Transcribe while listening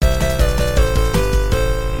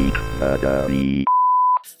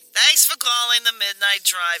Thanks for calling the Midnight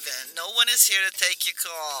Drive-In. No one is here to take your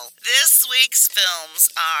call. This week's films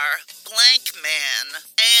are Blankman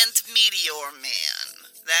and Meteor Man.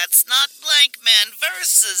 That's not Blankman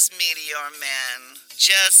versus Meteor Man,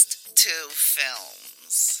 just two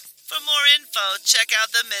films. For more info, check out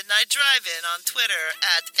the Midnight Drive-In on Twitter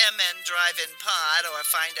at MNDriveInPod or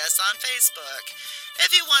find us on Facebook. If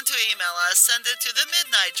you want to email us, send it to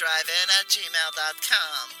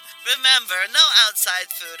themidnightdrivein@gmail.com. Remember, no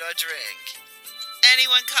outside food or drink.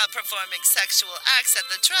 Anyone caught performing sexual acts at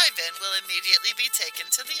the drive-in will immediately be taken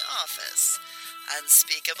to the office.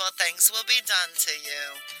 Unspeakable things will be done to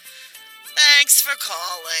you. Thanks for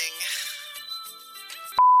calling.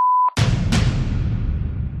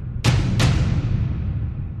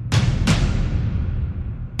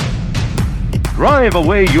 Drive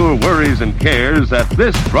away your worries and cares at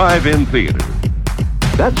this drive-in theater.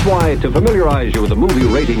 That's why, to familiarize you with the movie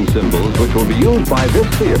rating symbols which will be used by this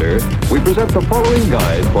theater, we present the following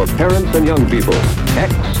guide for parents and young people.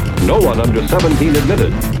 X, no one under 17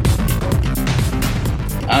 admitted.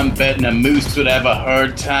 I'm betting a moose would have a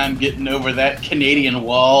hard time getting over that Canadian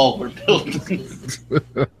wall we're building.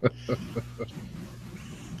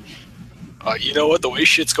 You know what? The way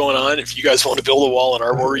shit's going on, if you guys want to build a wall in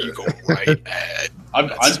our border, you go right ahead. I'm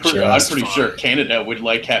pretty sure Canada would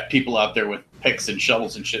have people out there with picks and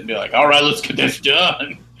shovels and shit and be like, all right, let's get this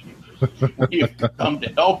done. We have come to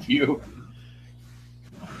help you.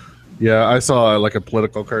 Yeah, I saw a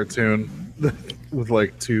political cartoon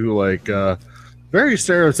with two very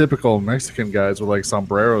stereotypical Mexican guys with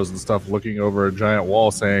sombreros and stuff looking over a giant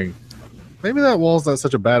wall saying, maybe that wall's not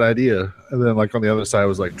such a bad idea. And then on the other side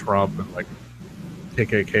was Trump and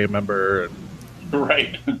KKK member. And...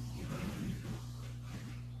 Right.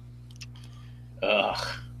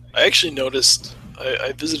 I actually noticed,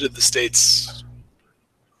 I visited the States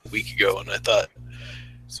a week ago and I thought,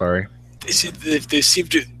 sorry, they seem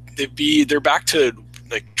to they're back to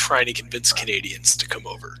trying to convince Canadians to come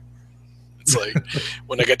over. It's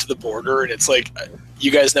when I get to the border and it's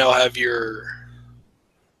you guys now have your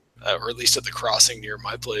or at least at the crossing near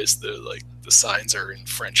my place, the signs are in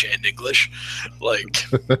French and English, welcome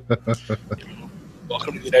to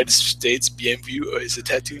the United States, bienvenue aux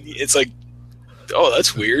États-Unis. It's oh,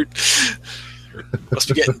 that's weird. Must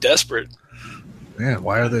be getting desperate. Man,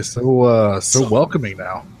 why are they so welcoming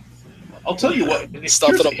now? I'll tell you what. They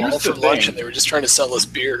stopped at a mall for lunch and they were just trying to sell us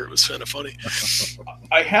beer. It was kind of funny.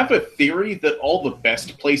 I have a theory that all the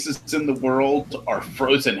best places in the world are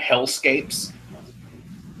frozen hellscapes.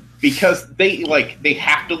 Because they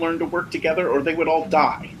have to learn to work together or they would all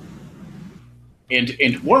die.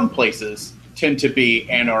 And warm places tend to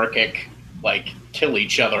be anarchic, kill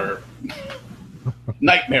each other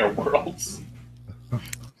nightmare worlds.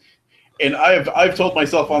 And I've told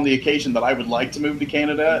myself on the occasion that I would like to move to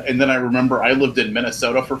Canada, and then I remember I lived in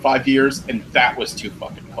Minnesota for 5 years, and that was too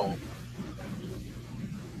fucking cold.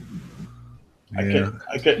 Yeah.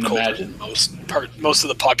 I couldn't imagine most of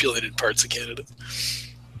the populated parts of Canada.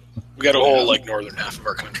 We got a whole northern half of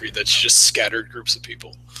our country that's just scattered groups of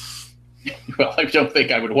people. Well, I don't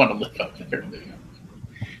think I would want to live up there.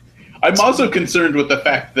 I'm also concerned with the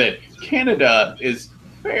fact that Canada is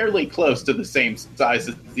fairly close to the same size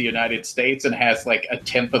as the United States and has a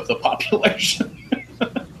tenth of the population.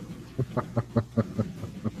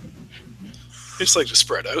 Just to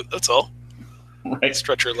spread out, that's all. Right.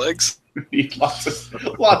 Stretch your legs. Need lots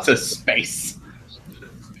of space.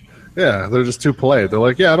 Yeah, they're just too polite. They're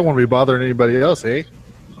I don't want to be bothering anybody else, eh?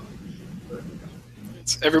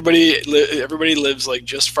 Everybody lives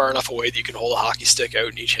just far enough away that you can hold a hockey stick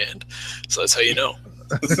out in each hand. So that's how you know.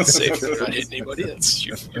 It's safe. You're not hitting anybody.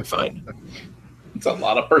 You're fine. It's a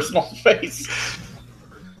lot of personal space.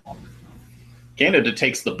 Canada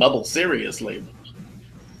takes the bubble seriously.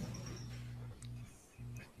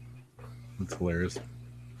 That's hilarious.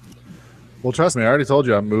 Well, trust me, I already told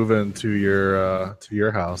you I'm moving to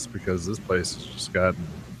your house because this place has just gotten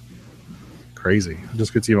crazy. It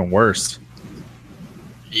just gets even worse.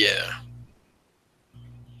 Yeah.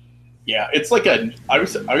 Yeah, it's I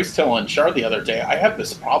was telling Char the other day, I have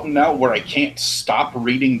this problem now where I can't stop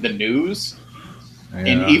reading the news. Yeah.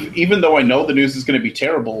 And even though I know the news is going to be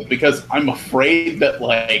terrible, because I'm afraid that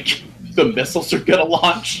the missiles are going to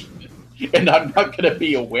launch and I'm not going to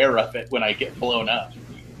be aware of it when I get blown up.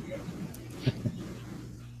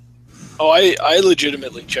 Oh, I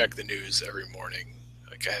legitimately check the news every morning.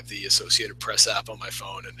 I have the Associated Press app on my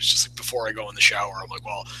phone, and it's just before I go in the shower, I'm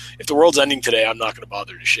well, if the world's ending today, I'm not going to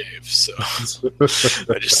bother to shave. So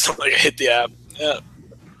I just I hit the app. Yeah.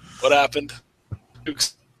 What happened? Too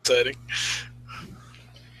exciting.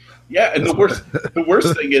 Yeah, and the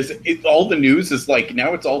worst thing is all the news is like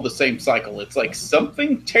now it's all the same cycle. It's like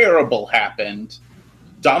something terrible happened.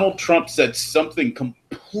 Donald Trump said something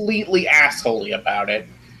completely assholey about it.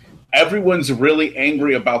 Everyone's really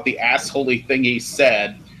angry about the assholey thing he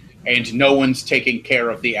said, and no one's taking care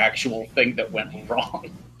of the actual thing that went wrong.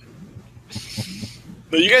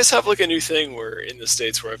 But you guys have like a new thing where in the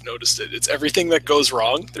States where I've noticed it, it's everything that goes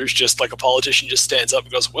wrong. There's just like a politician just stands up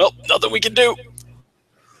and goes, well, nothing we can do.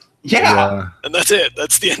 Yeah. And that's it.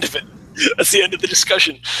 That's the end of it. That's the end of the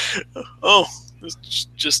discussion. Oh, it's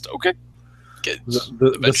just okay.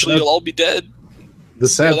 Eventually you'll all be dead. The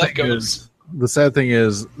sad thing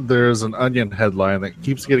is there's an Onion headline that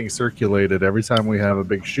keeps getting circulated every time we have a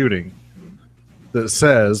big shooting that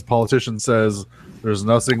says, politician says, there's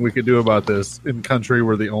nothing we could do about this in country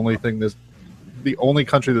where the only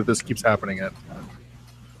country that this keeps happening in.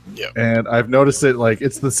 Yeah. And I've noticed it, like,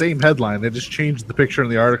 it's the same headline. They just change the picture in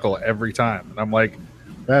the article every time. And I'm like,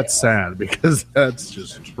 that's sad because that's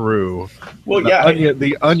just true. Well,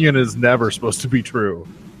 the Onion is never supposed to be true.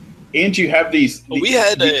 And you have you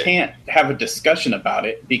can't have a discussion about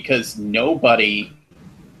it because nobody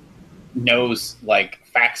knows like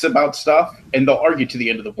facts about stuff, and they'll argue to the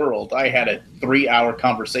end of the world. I had a 3-hour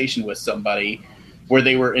conversation with somebody where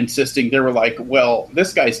they were insisting, they were like, well,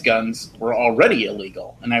 this guy's guns were already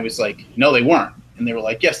illegal. And I was like, no, they weren't. And they were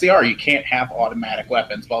like, yes, they are. You can't have automatic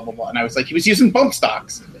weapons, blah, blah, blah. And I was like, he was using bump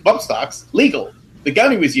stocks. Bump stocks, legal. The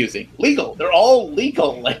gun he was using, legal. They're all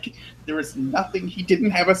legal. Like, there was nothing. He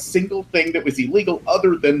didn't have a single thing that was illegal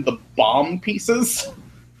other than the bomb pieces,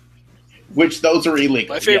 which those are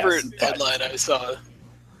illegal. My favorite headline I saw,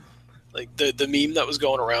 like the meme that was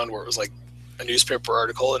going around where it was like a newspaper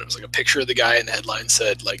article and it was like a picture of the guy and the headline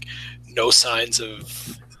said like no signs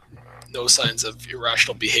of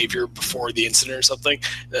irrational behavior before the incident or something.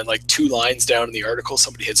 And then like 2 lines down in the article,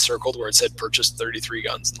 somebody had circled where it said purchased 33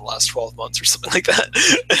 guns in the last 12 months or something like that.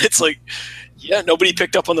 And it's like, yeah, nobody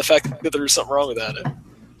picked up on the fact that there was something wrong with that.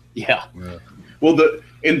 Yeah. Well,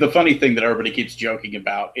 the funny thing that everybody keeps joking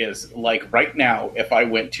about is like right now, if I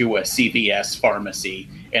went to a CVS pharmacy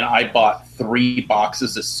and I bought 3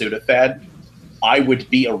 boxes of Sudafed, I would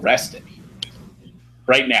be arrested.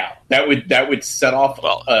 Right now, that would set off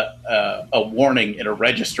a warning in a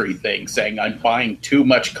registry thing saying I'm buying too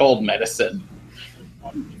much cold medicine,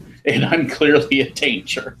 and I'm clearly a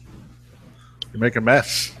danger. You're making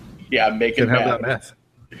meth. Yeah, I'm making meth. Have that meth.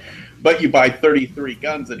 But you buy 33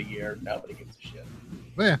 guns in a year, nobody gives a shit.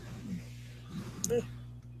 Yeah.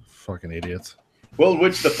 Fucking idiots. Well,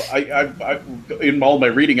 in all my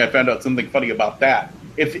reading, I found out something funny about that.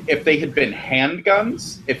 If they had been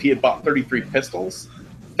handguns, if he had bought 33 pistols,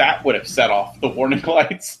 that would have set off the warning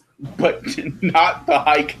lights, but not the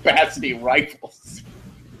high-capacity rifles.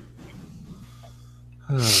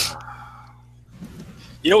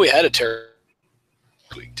 We had a terror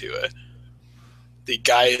week too. The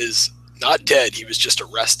guy is not dead. He was just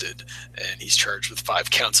arrested, and he's charged with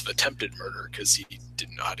 5 counts of attempted murder because he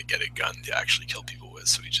didn't know how to get a gun to actually kill people with,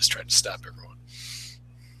 so he just tried to stab everyone.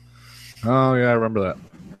 Oh, yeah, I remember that.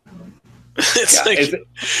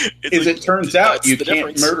 It turns out you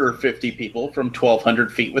can't murder 50 people from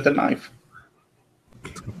 1,200 feet with a knife.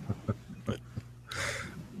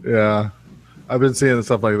 Yeah. I've been seeing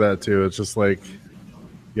stuff like that, too. It's just like,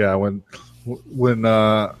 yeah, when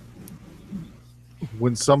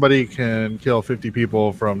somebody can kill 50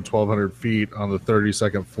 people from 1,200 feet on the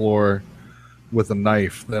 32nd floor with a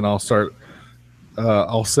knife, then I'll say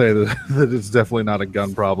that it's definitely not a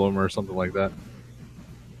gun problem or something like that.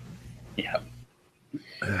 Yeah.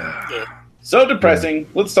 So depressing.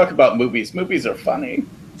 Let's talk about movies. Movies are funny.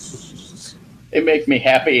 They make me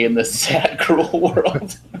happy in this sad, cruel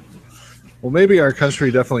world. Well, maybe our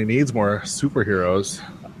country definitely needs more superheroes.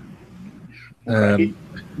 Right. And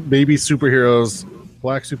maybe superheroes,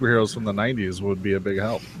 black superheroes from the 90s would be a big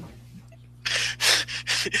help.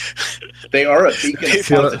 They are a beacon of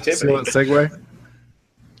positivity. See that segue?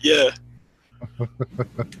 Yeah.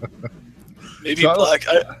 Maybe black.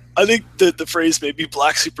 I think the phrase "maybe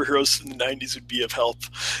black superheroes from the '90s would be of help"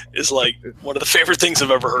 is like one of the favorite things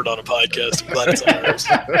I've ever heard on a podcast. I'm glad it's on ours.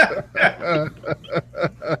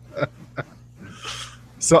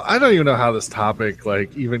 So I don't even know how this topic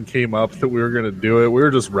like even came up that we were going to do it. We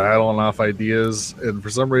were just rattling off ideas, and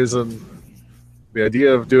for some reason, the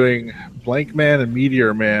idea of doing Blankman and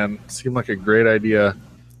Meteor Man seemed like a great idea.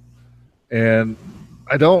 And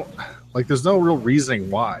I don't like. There's no real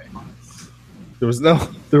reasoning why. There was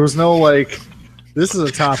no like. This is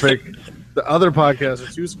a topic the other podcasts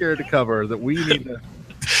are too scared to cover that we need to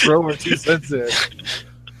throw our 2 cents in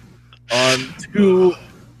on 2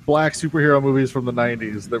 black superhero movies from the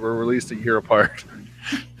 90s that were released a year apart.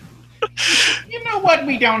 You know what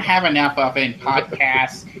we don't have enough of in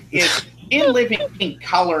podcasts is In Living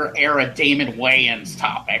Color era Damon Wayans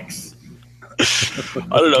topics.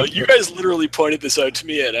 I don't know. You guys literally pointed this out to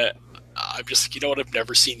me, and I'm just like, you know what? I've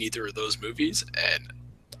never seen either of those movies, and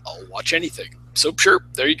I'll watch anything. So sure,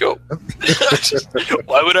 there you go.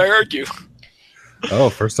 Why would I argue? Oh,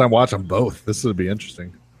 first time watching both. This would be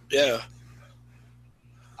interesting. Yeah.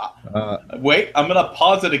 Wait, I'm gonna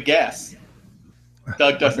pause it a guess.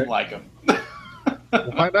 Doug doesn't like him.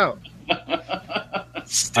 We'll find out.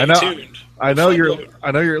 Stay tuned. I know you're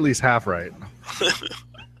at least half right.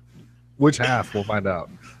 Which half? We'll find out.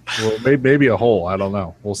 Well, maybe a whole. I don't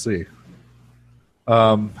know. We'll see.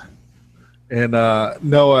 And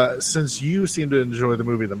Noah, since you seem to enjoy the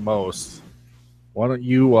movie the most, why don't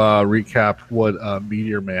you recap what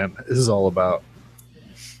Meteor Man is all about?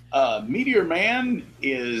 Meteor Man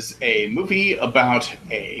is a movie about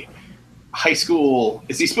a high school.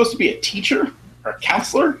 Is he supposed to be a teacher or a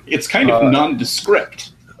counselor? It's kind of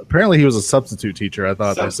nondescript. Apparently, he was a substitute teacher. I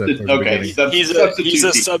thought they said. Okay, he's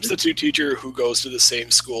a substitute teacher who goes to the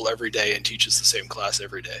same school every day and teaches the same class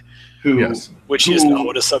every day. Which is not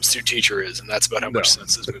what a substitute teacher is, and that's about how much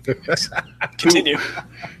sense this movie makes. Continue.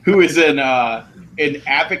 Who is an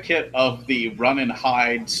advocate of the run and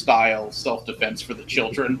hide style self-defense for the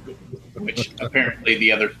children, which apparently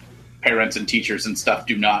the other parents and teachers and stuff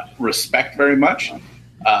do not respect very much.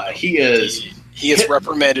 He is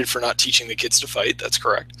reprimanded for not teaching the kids to fight. That's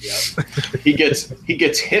correct. Yeah. He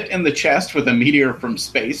gets hit in the chest with a meteor from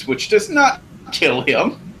space, which does not kill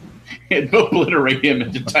him. It obliterate him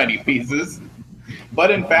into tiny pieces, but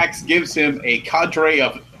in fact gives him a cadre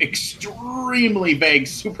of extremely vague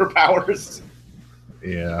superpowers.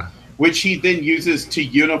 Yeah. Which he then uses to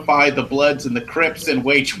unify the Bloods and the Crips and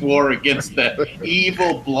wage war against the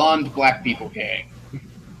evil blonde black people gang.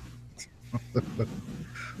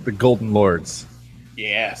 The Golden Lords.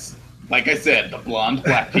 Yes. Like I said, the blonde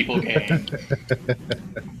black people gang.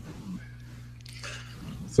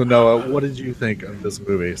 So Noah, what did you think of this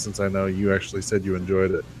movie? Since I know you actually said you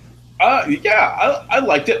enjoyed it. Yeah, I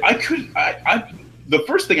liked it. The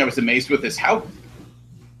first thing I was amazed with is how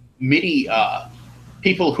many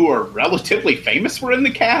people who are relatively famous were in the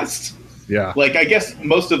cast. Yeah. Like, I guess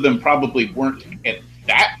most of them probably weren't at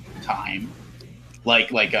that time,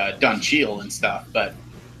 like Don Cheadle and stuff. But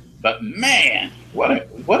man, what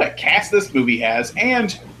a cast this movie has.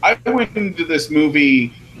 And I went into this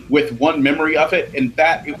movie with one memory of it, and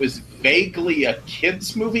that it was vaguely a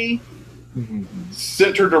kids movie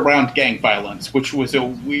centered around gang violence, which was a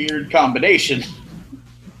weird combination.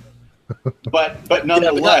 but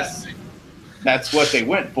nonetheless, that's what they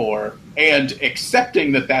went for. And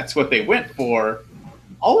accepting that that's what they went for,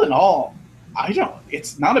 all in all,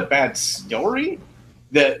 it's not a bad story.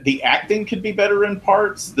 The acting could be better in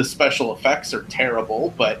parts. The special effects are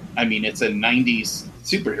terrible, but I mean, it's a 90s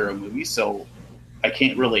superhero movie, so I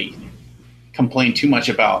can't really complain too much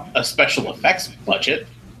about a special effects budget.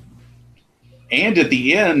 And at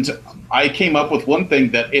the end, I came up with one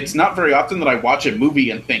thing that it's not very often that I watch a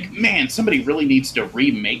movie and think, man, somebody really needs to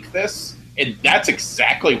remake this. And that's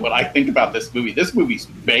exactly what I think about this movie. This movie's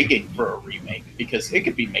begging for a remake because it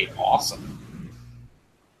could be made awesome.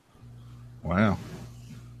 Wow.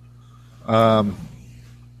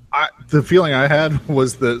 The feeling I had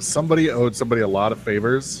was that somebody owed somebody a lot of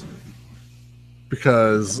favors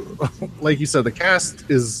because, like you said, the cast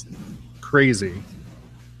is crazy.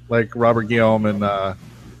 Like Robert Guillaume and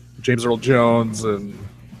James Earl Jones and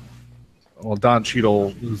Don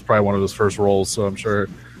Cheadle was probably one of his first roles, so I'm sure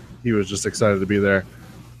he was just excited to be there.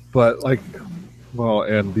 But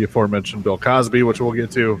and the aforementioned Bill Cosby, which we'll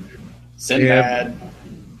get to. Sinbad,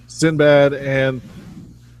 and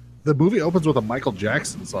the movie opens with a Michael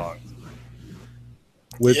Jackson song,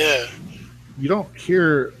 which you don't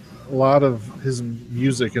hear a lot of his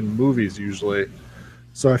music in movies usually.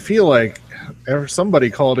 So I feel like somebody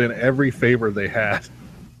called in every favor they had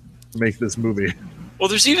to make this movie. Well,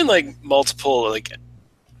 there's even like multiple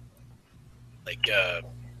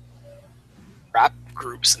rap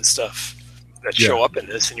groups and stuff that show up in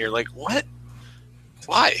this, and you're like, what?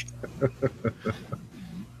 Why?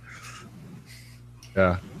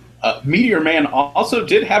 Yeah. Meteor Man also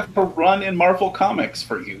did have a run in Marvel Comics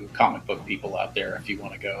for you comic book people out there if you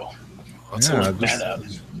want to go.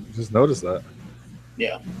 Just noticed that.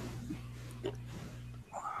 Yeah.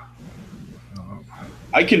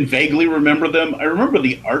 I can vaguely remember them. I remember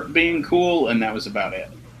the art being cool, and that was about it.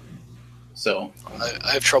 So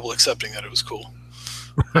I have trouble accepting that it was cool.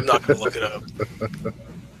 I'm not going to look it up.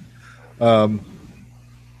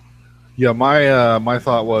 Yeah, my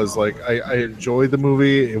thought was like I enjoyed the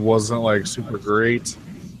movie. It wasn't like super great.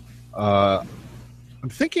 I'm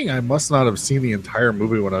thinking I must not have seen the entire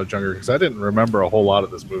movie when I was younger because I didn't remember a whole lot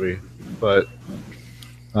of this movie. But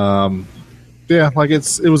yeah, like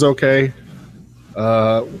it was okay.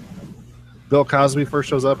 Bill Cosby first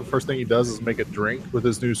shows up. The first thing he does is make a drink with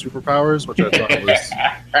his new superpowers, which I thought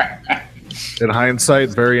was, in hindsight,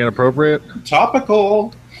 very inappropriate.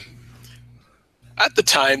 Topical. At the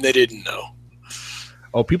time, they didn't know.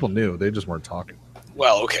 Oh, people knew. They just weren't talking.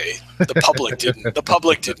 Well, okay. The public didn't. The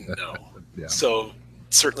public didn't know. Yeah. So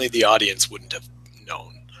certainly the audience wouldn't have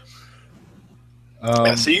known.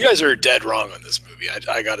 So you guys are dead wrong on this movie.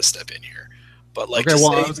 I got to step in here. But like, okay,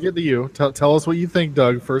 well, let's get to you. Tell us what you think,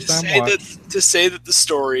 Doug. First time watch. To say that the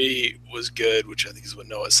story was good, which I think is what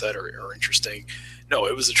Noah said, or interesting. No,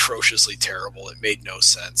 it was atrociously terrible. It made no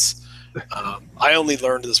sense. I only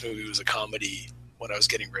learned this movie was a comedy when I was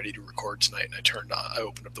getting ready to record tonight, and I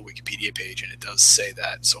opened up the Wikipedia page, and it does say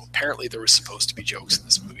that. So apparently there was supposed to be jokes in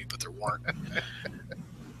this movie, but there weren't.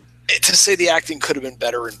 To say the acting could have been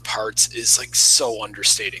better in parts is like so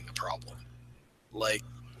understating the problem. Like,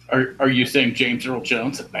 are you saying James Earl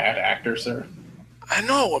Jones a bad actor, sir? I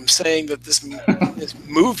know. I'm saying that this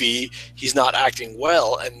movie, he's not acting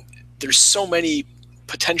well, and there's so many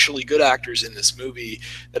potentially good actors in this movie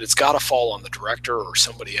that it's got to fall on the director or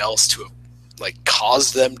somebody else to have like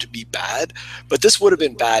caused them to be bad. But this would have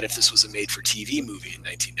been bad if this was a made-for-TV movie in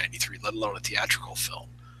 1993, let alone a theatrical film.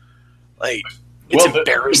 Like, it's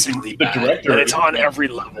embarrassingly bad, and it's on every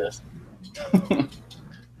level.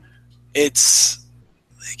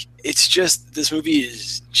 It's just, this movie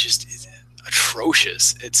is just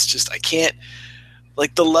atrocious. It's just, I can't,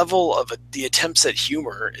 like, the level of the attempts at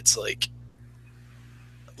humor, it's like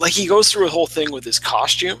he goes through a whole thing with his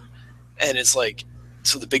costume, and it's like,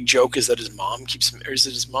 so the big joke is that his mom keeps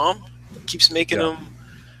making him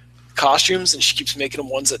costumes, and she keeps making him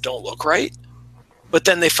ones that don't look right. But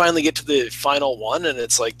then they finally get to the final one, and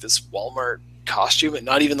it's like this Walmart costume, and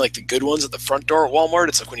not even like the good ones at the front door at Walmart.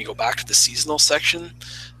 It's like when you go back to the seasonal section,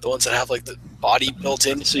 the ones that have like the body built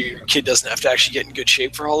in so your kid doesn't have to actually get in good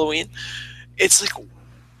shape for Halloween. It's like,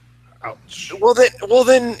 ouch. Well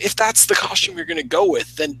then if that's the costume you're going to go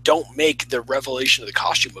with, then don't make the revelation of the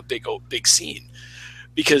costume a big scene,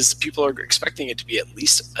 because people are expecting it to be at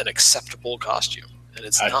least an acceptable costume, and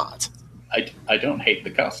it's not. I don't hate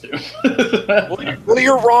the costume. Well,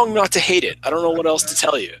 you're wrong not to hate it. I don't know what else to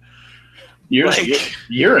tell you.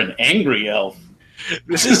 You're an angry elf.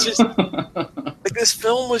 This is just like, this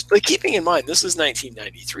film was like, keeping in mind this is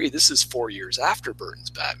 1993. This is 4 years after Burton's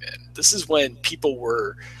Batman. This is when people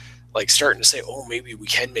were like starting to say, "Oh, maybe we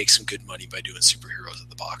can make some good money by doing superheroes at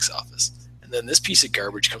the box office." And then this piece of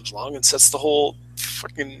garbage comes along and sets the whole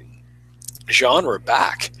fucking genre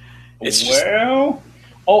back. It's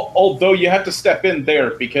although you have to step in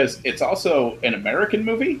there because it's also an American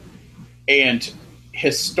movie, and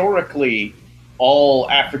historically, all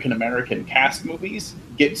African-American cast movies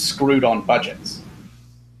get screwed on budgets.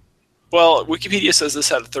 Well, Wikipedia says this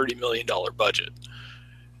had a $30 million budget.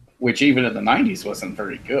 Which even in the 90s wasn't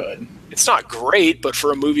very good. It's not great, but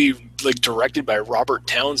for a movie like directed by Robert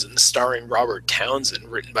Townsend, starring Robert Townsend,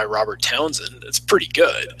 written by Robert Townsend, it's pretty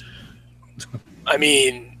good. I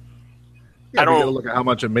mean, I don't look at how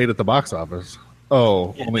much it made at the box office.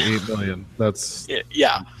 Oh, yeah. Only $8 million. That's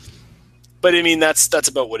yeah. But I mean, that's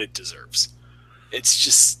about what it deserves. It's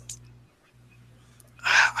just,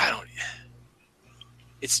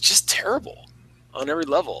 it's just terrible on every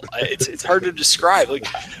level. It's hard to describe. Like,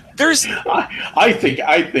 there's. I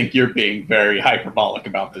think you're being very hyperbolic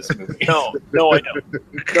about this movie. No, I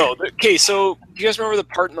don't. No. Okay, so do you guys remember the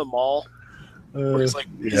part in the mall where it's like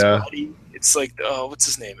his body? It's like, what's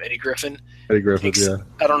his name? Eddie Griffin. Yeah.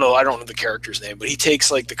 I don't know the character's name, but he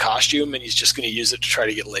takes like the costume and he's just going to use it to try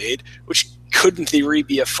to get laid, which could in theory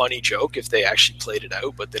be a funny joke if they actually played it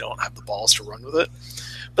out, but they don't have the balls to run with it.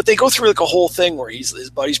 But they go through like a whole thing where his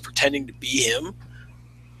buddy's pretending to be him,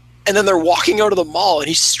 and then they're walking out of the mall and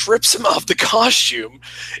he strips him of the costume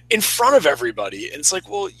in front of everybody. And it's like,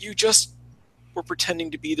 well, you just were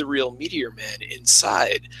pretending to be the real Meteor Man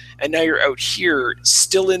inside, and now you're out here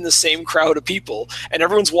still in the same crowd of people, and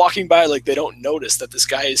everyone's walking by like they don't notice that this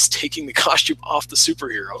guy is taking the costume off the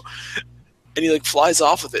superhero, and he like flies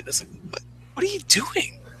off with it, and it's like, what are you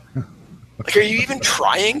doing? Like, are you even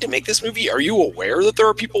trying to make this movie? Are you aware that there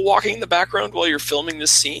are people walking in the background while you're filming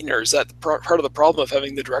this scene, or is that part of the problem of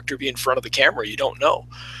having the director be in front of the camera? You don't know.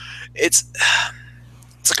 It's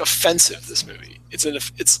like offensive, this movie. It's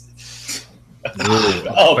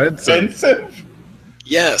offensive.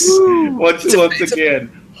 Yes. Once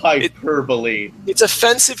again, hyperbole. It's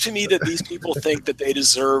offensive to me that these people think that they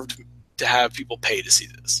deserved to have people pay to see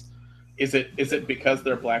this. Is it because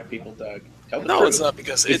they're black people, Doug? Tell the No, truth. it's not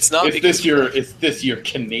because Is this your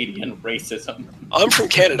Canadian racism? I'm from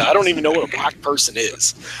Canada. I don't even know what a black person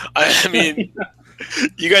is. I mean,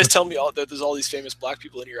 you guys tell me that there's all these famous black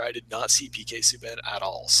people in here. I did not see PK Subban at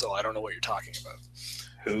all, so I don't know what you're talking about.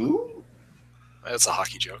 Who? That's a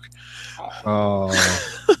hockey joke. Oh.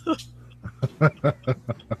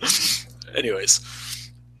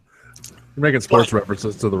 Anyways. You're making sports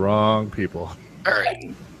references to the wrong people. All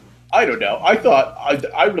right. I don't know.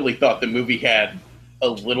 I really thought the movie had a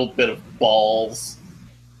little bit of balls,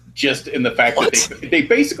 just in the fact that they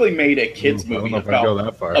basically made a kids movie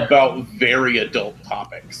about very adult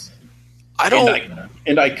topics.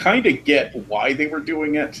 And I kind of get why they were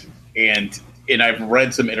doing it, and I've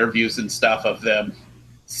read some interviews and stuff of them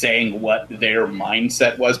saying what their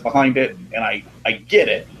mindset was behind it, and I get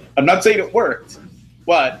it. I'm not saying it worked,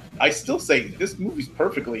 but I still say this movie's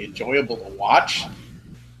perfectly enjoyable to watch.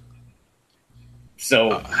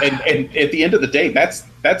 So, and at the end of the day, that's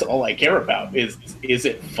all I care about. Is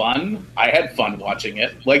it fun? I had fun watching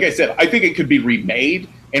it. Like I said, I think it could be remade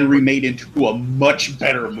into a much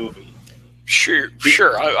better movie. Sure.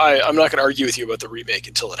 I'm not going to argue with you about the remake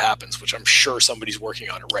until it happens, which I'm sure somebody's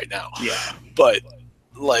working on it right now. Yeah. But,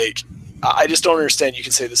 like, I just don't understand. You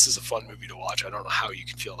can say this is a fun movie to watch. I don't know how you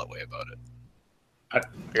can feel that way about it.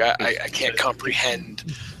 I can't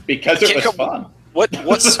comprehend. Because it was fun.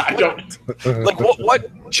 What's I don't like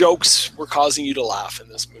what jokes were causing you to laugh in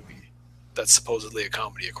this movie? That's supposedly a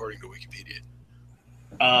comedy, according to Wikipedia.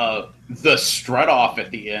 The strut off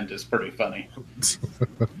at the end is pretty funny.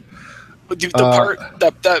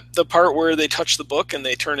 The part where they touch the book and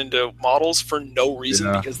they turn into models for no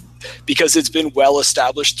reason because it's been well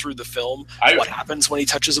established through the film what happens when he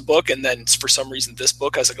touches a book, and then for some reason this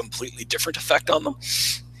book has a completely different effect on them.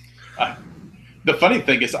 The funny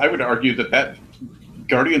thing is, I would argue that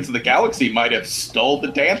Guardians of the Galaxy might have stole the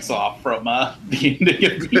dance off from the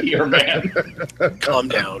Indian Meteor Man. Calm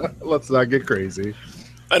down. Let's not get crazy.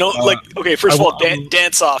 I don't first of all,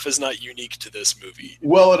 dance off is not unique to this movie.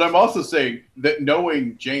 Well, and I'm also saying that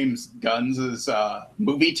knowing James Gunn's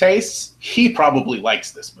movie tastes, he probably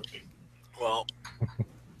likes this movie. Well,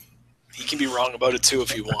 he can be wrong about it too if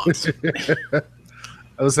he wants.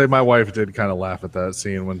 I would say my wife did kind of laugh at that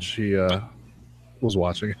scene when she was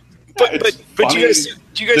watching it. But do you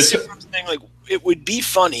guys see what I'm saying? Like, it would be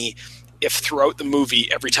funny if throughout the movie,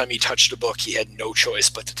 every time he touched a book, he had no choice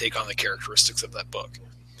but to take on the characteristics of that book.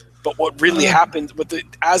 But what really happened,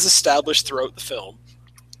 as established throughout the film,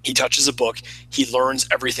 he touches a book, he learns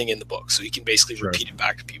everything in the book, so he can basically repeat it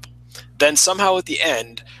back to people. Then somehow at the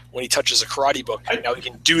end, when he touches a karate book, now he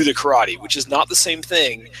can do the karate, which is not the same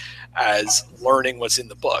thing as learning what's in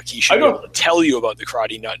the book. He should be able to tell you about the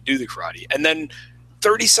karate, not do the karate. And then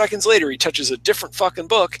 30 seconds later, he touches a different fucking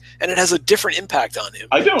book, and it has a different impact on him.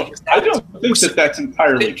 I don't think that's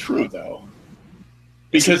entirely true, though.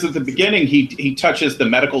 Because at the beginning, he touches the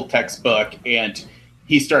medical textbook, and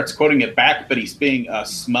he starts quoting it back, but he's being a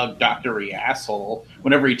smug, doctory asshole.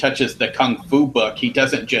 Whenever he touches the Kung Fu book, he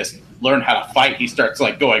doesn't just learn how to fight. He starts,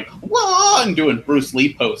 like, going, whoa, and doing Bruce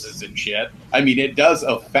Lee poses and shit. I mean, it does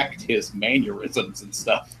affect his mannerisms and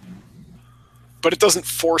stuff. But it doesn't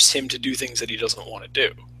force him to do things that he doesn't want to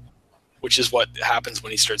do, which is what happens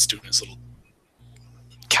when he starts doing his little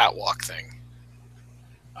catwalk thing.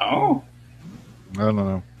 Oh, I don't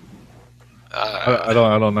know. I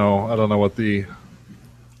don't know. I don't know what the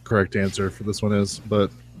correct answer for this one is, but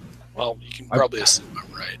well, you can probably assume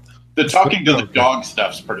I'm right. The talking to the dog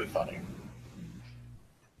stuff's pretty funny.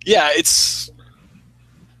 Yeah, it's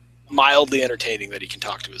mildly entertaining that he can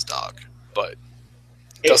talk to his dog, but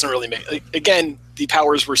it doesn't really make... again, the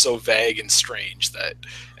powers were so vague and strange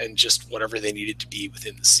and just whatever they needed to be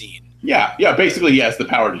within the scene. Yeah, basically he has the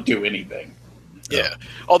power to do anything. Yeah.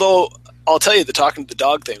 Although, I'll tell you, the talking to the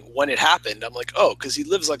dog thing, when it happened, I'm like, oh, because he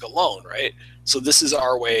lives like alone, right? So this is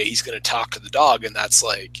our way he's going to talk to the dog, and that's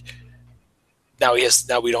like... Now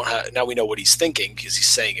we know what he's thinking because he's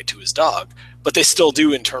saying it to his dog, but they still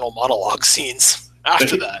do internal monologue scenes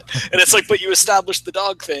after that. And it's like, but you established the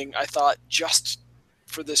dog thing, I thought, just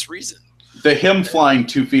for this reason. Him flying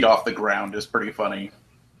 2 feet off the ground is pretty funny.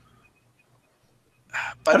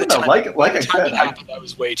 By the time I said, I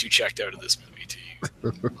was way too checked out of this movie too.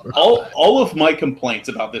 all of my complaints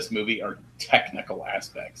about this movie are technical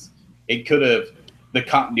aspects. The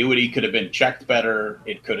continuity could have been checked better.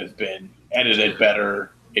 It could have been edited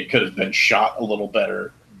better. It could have been shot a little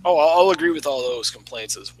better. Oh, I'll agree with all those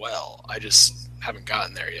complaints as well. I just haven't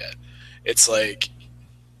gotten there yet. It's like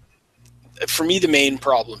for me, the main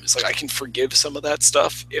problem is like I can forgive some of that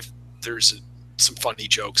stuff if there's some funny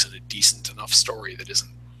jokes and a decent enough story that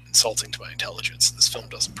isn't insulting to my intelligence. This film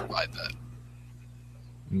doesn't provide that.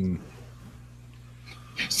 Mm.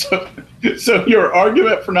 So your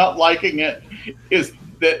argument for not liking it is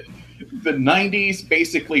that the 90s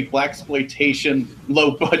basically blaxploitation,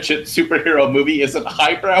 low budget superhero movie isn't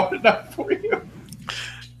highbrow enough for you?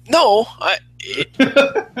 No, it's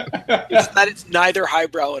that it's neither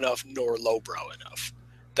highbrow enough nor lowbrow enough.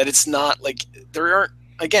 That it's not like there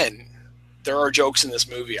are jokes in this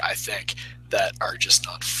movie, I think, that are just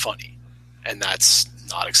not funny, and that's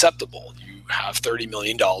not acceptable. You have $30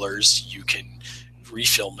 million, you can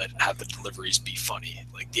refilm it and have the deliveries be funny.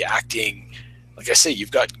 Like the acting, like I say,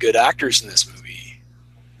 you've got good actors in this movie.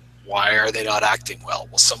 Why are they not acting well?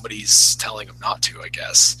 Well, somebody's telling them not to, I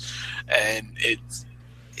guess. And it's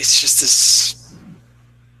just this.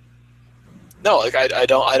 No, like I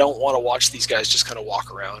don't want to watch these guys just kind of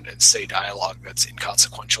walk around and say dialogue that's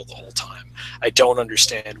inconsequential the whole time. I don't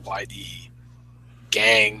understand why the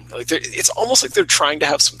gang, like it's almost like they're trying to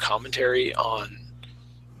have some commentary on,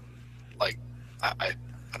 like I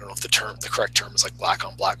don't know if the correct term is like black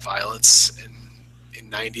on black violence in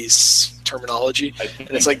 90s terminology. I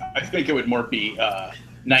think it would more be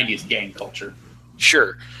 90s gang culture.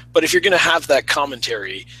 Sure, but if you're going to have that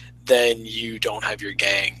commentary, then you don't have your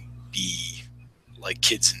gang be like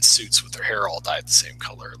kids in suits with their hair all dyed the same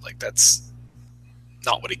color. Like that's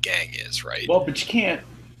not what a gang is, right? Well, but you can't.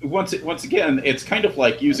 Once again, it's kind of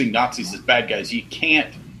like using Nazis as bad guys. You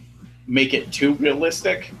can't make it too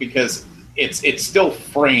realistic because it's still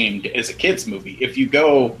framed as a kids movie. If you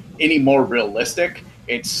go any more realistic,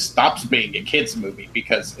 it stops being a kids movie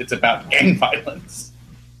because it's about gang violence.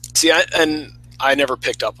 See, I never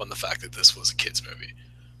picked up on the fact that this was a kids movie.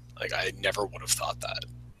 Like I never would have thought that.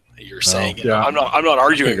 You're saying it. Yeah. I'm not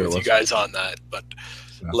arguing with you guys on that, but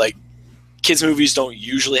like kids movies don't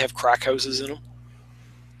usually have crack houses in them.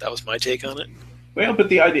 That was my take on it. Well, but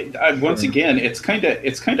the idea, once again, it's kind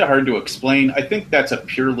of hard to explain. I think that's a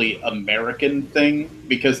purely American thing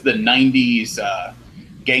because the 90s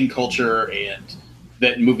gang culture and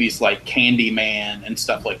that movies like Candyman and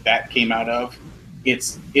stuff like that came out of.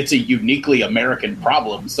 It's a uniquely American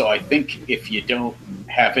problem. So I think if you don't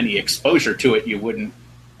have any exposure to it, you wouldn't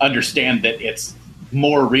understand that it's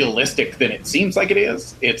more realistic than it seems like it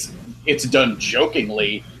is. It's done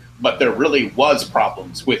jokingly, but there really was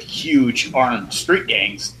problems with huge armed street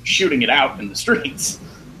gangs shooting it out in the streets.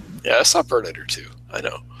 Yeah, I saw Predator 2. I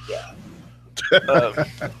know. Yeah.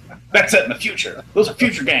 That's set in the future. Those are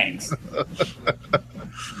future gangs.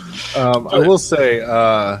 I will say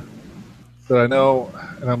that I know,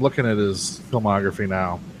 and I'm looking at his filmography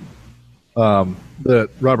now, that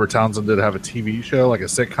Robert Townsend did have a TV show, like a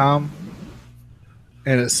sitcom,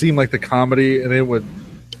 and it seemed like the comedy, and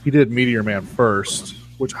he did Meteor Man first,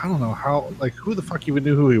 which I don't know how, like, who the fuck even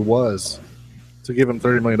knew who he was to give him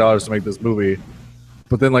 $30 million to make this movie.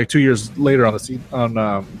 But then, like 2 years later now the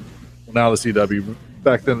CW,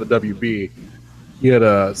 back then the WB, he had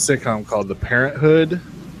a sitcom called The Parenthood.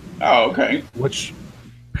 Oh, okay. Which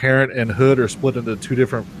parent and hood are split into two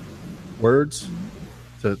different words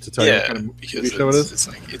to tell you what kind of TV show it is.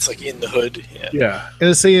 It's like in the hood. Yeah, and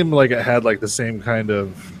it seemed like it had like the same kind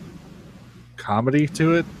of comedy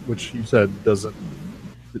to it, which you said doesn't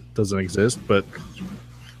exist. But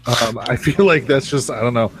I feel like that's just, I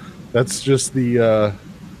don't know, that's just the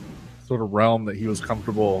sort of realm that he was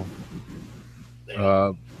comfortable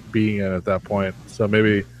being in at that point. So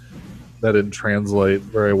maybe that didn't translate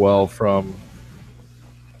very well from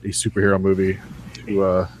a superhero movie to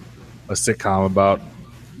a sitcom about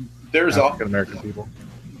African American people.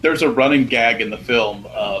 There's a running gag in the film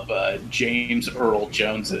of James Earl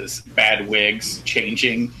Jones's bad wigs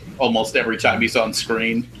changing almost every time he's on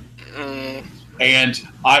screen. And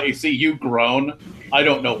I see you groan. I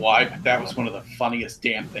don't know why, but that was one of the funniest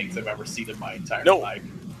damn things I've ever seen in my entire life.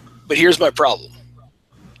 But here's my problem.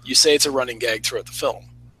 You say it's a running gag throughout the film,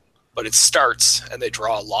 but it starts and they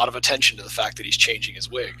draw a lot of attention to the fact that he's changing his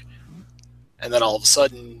wig. And then all of a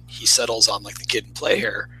sudden he settles on like the kid in play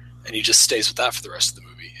hair and he just stays with that for the rest of the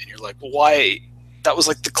movie. And you're like, well, why? That was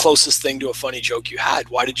like the closest thing to a funny joke you had.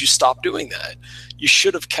 Why did you stop doing that? You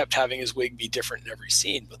should have kept having his wig be different in every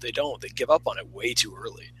scene, but they don't. They give up on it way too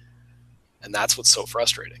early. And that's what's so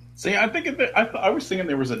frustrating. See, I was thinking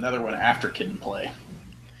there was another one after Kid and Play.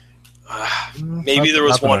 Maybe there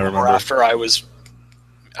was one more after I was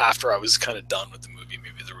kind of done with the movie.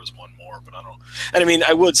 Maybe there was one more, but I don't know. And I mean,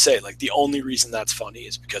 I would say like the only reason that's funny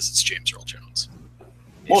is because it's James Earl Jones.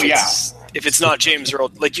 If it's not James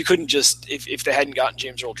Earl, like you couldn't just if they hadn't gotten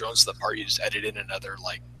James Earl Jones to the part, you just edit in another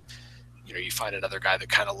like you find another guy that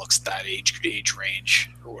kind of looks that age range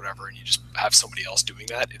or whatever, and you just have somebody else doing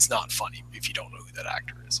that. It's not funny if you don't know who that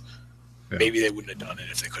actor is. Yeah. Maybe they wouldn't have done it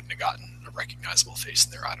if they couldn't have gotten a recognizable face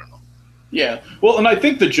in there. I don't know. Yeah, well, and I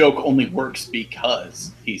think the joke only works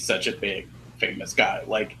because he's such a big, famous guy.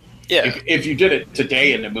 Like, if you did it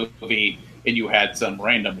today in a movie and you had some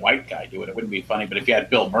random white guy do it, it wouldn't be funny. But if you had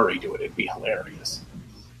Bill Murray do it, it'd be hilarious.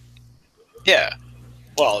 Yeah.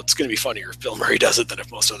 Well, it's going to be funnier if Bill Murray does it than if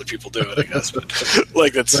most other people do it, I guess. But,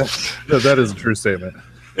 like, that is a true statement.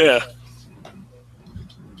 Yeah.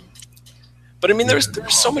 But I mean, there's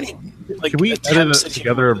so many. Like, can we edit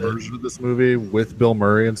together a version of this movie with Bill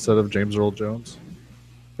Murray instead of James Earl Jones?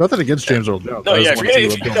 Nothing against James Earl Jones. No,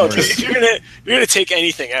 if you're gonna take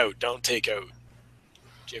anything out, don't take out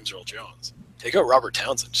James Earl Jones. Take out Robert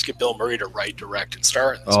Townsend. Just get Bill Murray to write, direct, and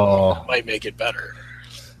star in this movie. That might make it better.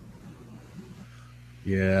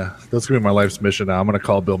 Yeah, that's gonna be my life's mission now. I'm gonna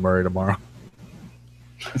call Bill Murray tomorrow.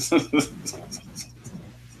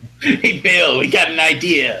 Hey, Bill, we got an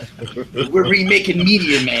idea. We're remaking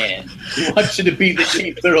Meteor Man. We want you to be the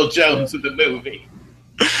James Earl Jones of the movie.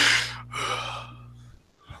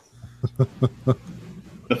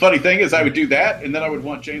 The funny thing is, I would do that, and then I would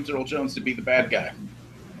want James Earl Jones to be the bad guy.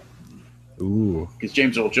 Ooh. Because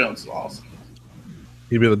James Earl Jones is awesome.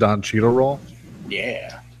 He'd be the Don Cheadle role?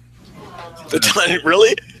 Yeah.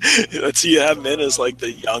 Really? Let's see, you have him in as like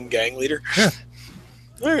the young gang leader? Yeah.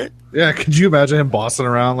 All right. Yeah, could you imagine him bossing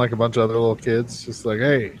around like a bunch of other little kids? Just like,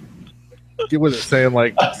 hey, get with it, saying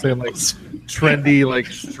like trendy like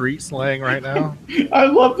street slang right now. I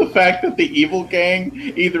love the fact that the evil gang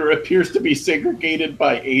either appears to be segregated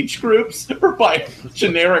by age groups or by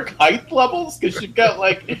generic height levels, because you've got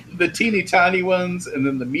like the teeny tiny ones, and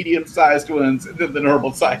then the medium sized ones, and then the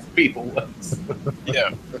normal sized people ones.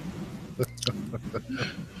 Yeah.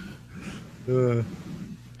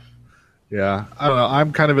 Yeah, I don't know.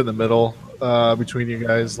 I'm kind of in the middle between you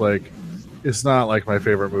guys. Like, it's not like my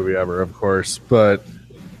favorite movie ever, of course, but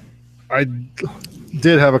I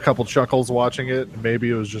did have a couple chuckles watching it. Maybe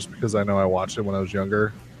it was just because I know I watched it when I was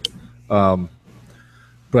younger. But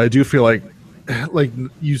I do feel like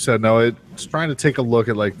you said, no, it's trying to take a look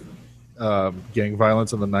at like gang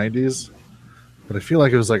violence in the 90s. But I feel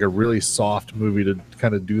like it was like a really soft movie to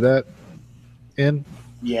kind of do that in.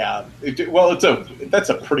 Yeah, that's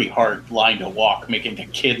a pretty hard line to walk, making a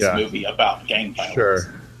kids movie about gang violence.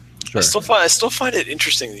 Sure. I still find it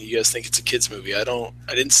interesting that you guys think it's a kids movie. I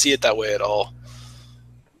didn't see it that way at all.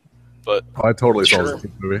 But I totally thought it was a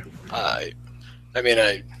kids movie. I mean,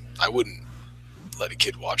 I wouldn't let a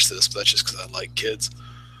kid watch this, but that's just because I like kids.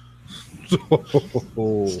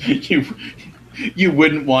 You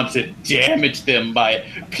wouldn't want to damage them by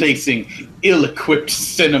placing ill-equipped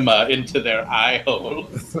cinema into their eye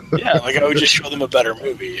holes. Yeah, like I would just show them a better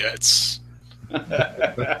movie. It's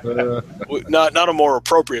not a more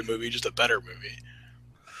appropriate movie, just a better movie.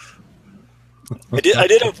 I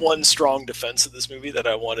did have one strong defense of this movie that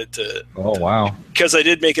I wanted to. Oh wow! Because I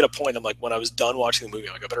did make it a point. I'm like, when I was done watching the movie,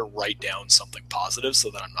 I'm like, I better write down something positive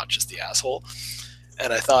so that I'm not just the asshole.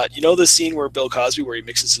 And I thought, the scene where Bill Cosby, where he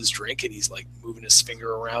mixes his drink and he's like moving his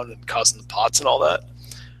finger around and causing the pots and all that.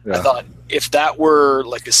 Yeah. I thought if that were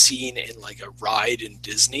like a scene in like a ride in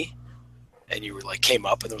Disney, and you were like came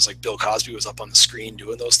up and there was like Bill Cosby was up on the screen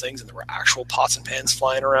doing those things, and there were actual pots and pans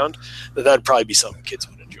flying around, that'd probably be something kids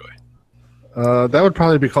would enjoy. That would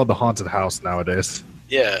probably be called the haunted house nowadays.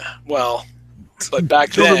 Yeah, well, but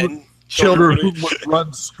back then, children would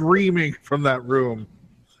run screaming from that room.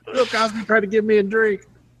 Bill Cosby tried to give me a drink.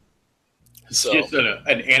 So just an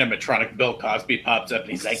animatronic Bill Cosby pops up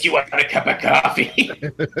and he's like, "You want a cup of coffee?"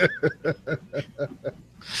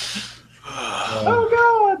 Oh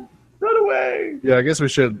God! Run away! Yeah, I guess we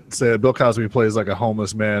should say that Bill Cosby plays like a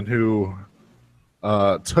homeless man who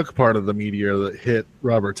took part of the meteor that hit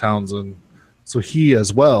Robert Townsend, so he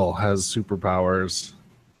as well has superpowers,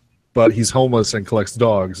 but he's homeless and collects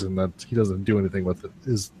dogs, and that he doesn't do anything with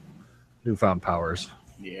his newfound powers.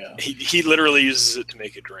 Yeah, he literally uses it to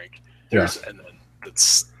make a drink. And then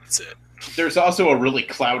that's it. There's also a really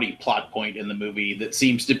cloudy plot point in the movie that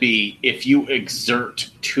seems to be if you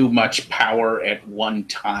exert too much power at one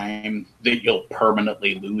time, that you'll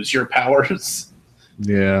permanently lose your powers.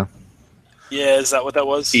 Yeah. Yeah, is that what that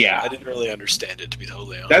was? Yeah. I didn't really understand it, to be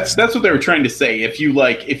totally honest. That's what they were trying to say. If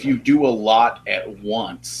you do a lot at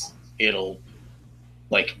once, it'll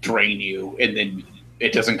like drain you and then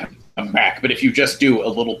it doesn't come back. But if you just do a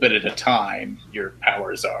little bit at a time, your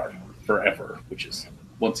powers are forever, which is,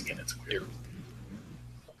 once again, it's weird.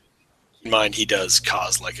 In mind, he does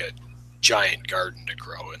cause like a giant garden to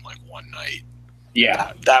grow in like one night.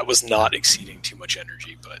 Yeah. That was not exceeding too much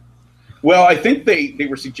energy, but Well, I think they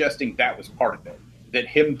were suggesting that was part of it. That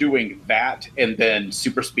him doing that and then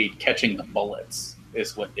super speed catching the bullets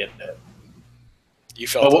is what did it. You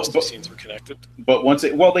felt those two scenes were connected? But once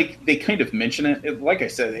they kind of mention it. Like I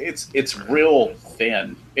said, it's real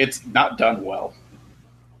thin. It's not done well.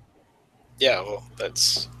 Yeah, well, I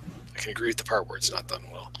can agree with the part where it's not done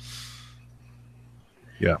well.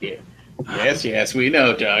 Yeah. Yes, we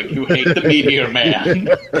know, Doug. You hate the Meteor Man.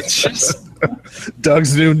 It's just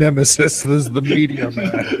Doug's new nemesis is the Meteor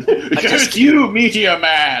Man. Just you, Meteor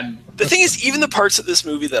Man. The thing is, even the parts of this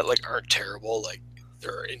movie that like aren't terrible, like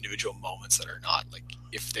there are individual moments that are not like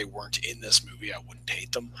if they weren't in this movie, I wouldn't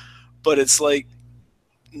hate them. But it's like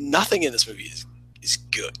nothing in this movie is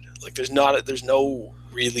good. Like there's no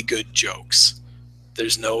really good jokes.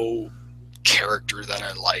 There's no character that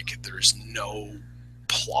I like. There's no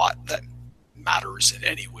plot that matters in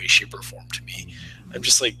any way, shape, or form to me. I'm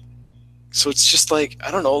just like, so it's just like,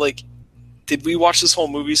 I don't know, like, did we watch this whole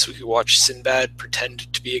movie so we could watch Sinbad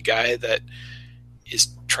pretend to be a guy that is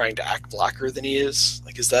trying to act blacker than he is?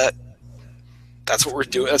 Like, that's what we're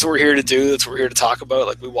doing? That's what we're here to do? That's what we're here to talk about?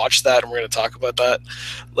 Like, we watched that and we're going to talk about that?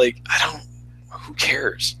 Like, who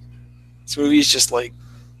cares? This movie is just like,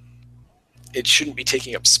 it shouldn't be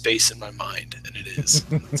taking up space in my mind, and it is.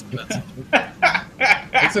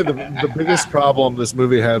 I'd say the biggest problem this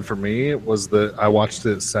movie had for me was that I watched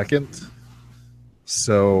it second.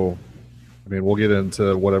 So, I mean, we'll get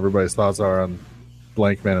into what everybody's thoughts are on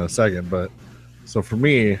Blankman in a second, but so for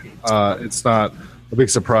me, it's not a big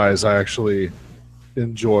surprise. I actually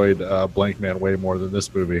enjoyed Blankman way more than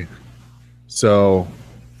this movie. So,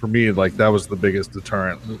 for me, like, that was the biggest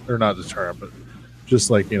deterrent, or not deterrent, but just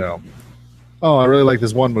like, you know, oh, I really like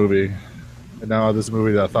this one movie, and now this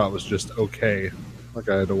movie that I thought was just okay, like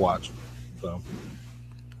I had to watch. So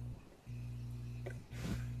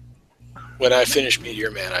when I finished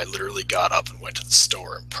Meteor Man, I literally got up and went to the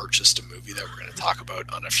store and purchased a movie that we're going to talk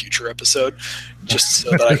about on a future episode, just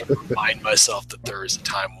so that I can remind myself that there is a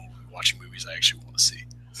time when we're watching movies I actually want to see.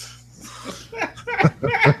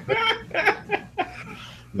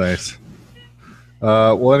 Nice.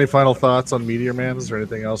 Well, any final thoughts on Meteor Man? Is there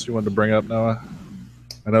anything else you wanted to bring up, Noah?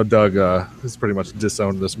 I know Doug has pretty much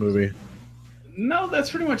disowned this movie. No,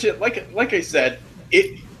 that's pretty much it. Like I said,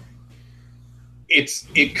 it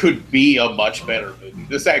could be a much better movie.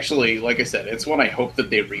 This actually, like I said, it's one I hope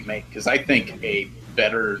that they remake, because I think a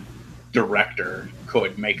better director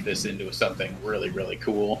could make this into something really, really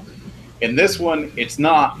cool. In this one, it's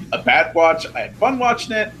not a bad watch. I had fun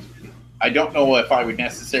watching it. I don't know if I would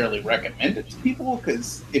necessarily recommend it to people,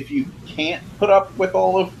 because if you can't put up with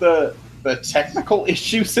all of the technical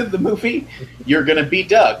issues in the movie, you're going to be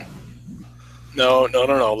Doug. No.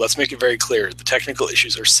 Let's make it very clear. The technical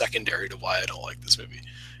issues are secondary to why I don't like this movie.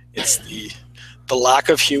 It's the lack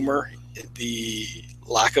of humor, the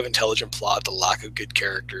lack of intelligent plot, the lack of good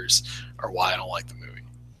characters are why I don't like the movie.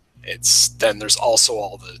 Then there's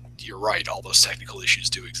also you're right, all those technical issues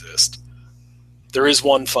do exist. There is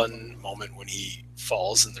one fun moment when he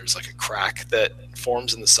falls and there's like a crack that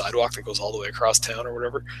forms in the sidewalk that goes all the way across town or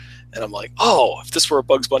whatever. And I'm like, oh, if this were a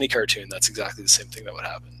Bugs Bunny cartoon, that's exactly the same thing that would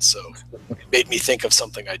happen. So it made me think of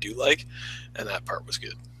something I do like, and that part was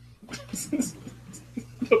good.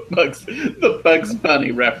 The Bugs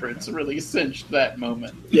Bunny reference really cinched that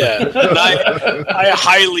moment. Yeah, and I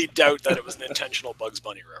highly doubt that it was an intentional Bugs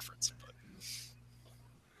Bunny reference.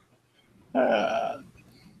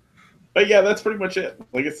 But yeah, that's pretty much it.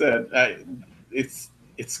 Like I said, it's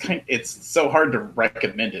so hard to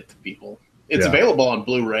recommend it to people. It's available on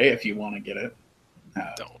Blu-ray if you want to get it.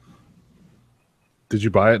 Don't. Did you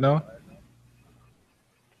buy it, Noah?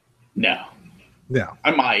 No. Yeah.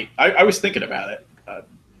 I might. I was thinking about it.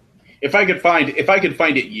 If I could find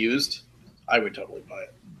it used, I would totally buy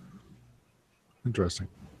it. Interesting.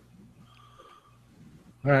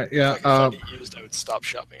 All right. Yeah. If I could find it used, I would stop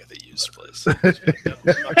shopping at the used place. Let's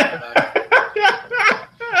put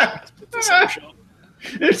this on the shelf.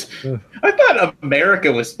 I thought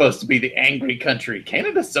America was supposed to be the angry country.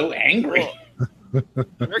 Canada's so angry.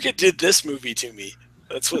 America did this movie to me.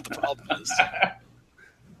 That's what the problem is.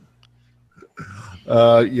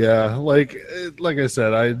 Yeah, like I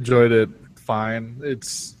said, I enjoyed it fine.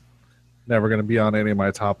 It's never going to be on any of my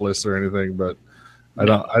top lists or anything, but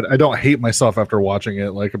I don't hate myself after watching it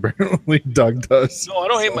like apparently Doug does. No, I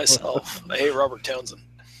don't hate myself. I hate Robert Townsend.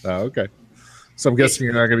 Oh, okay. So I'm guessing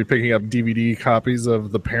you're not going to be picking up DVD copies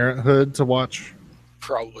of The Parenthood to watch?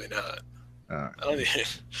 Probably not. I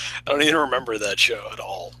don't even remember that show at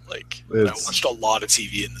all. Like, I watched a lot of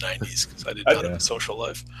TV in the 90s because I did not have a social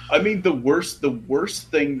life. I mean, the worst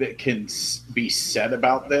thing that can be said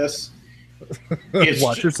about this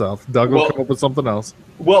Watch yourself. Doug will come up with something else.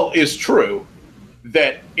 Well, it's true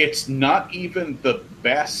that it's not even the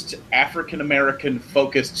best African-American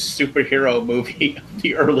focused superhero movie of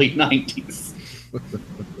the early 90s.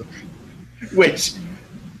 Which,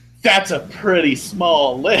 that's a pretty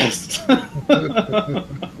small list. Well,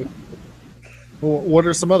 what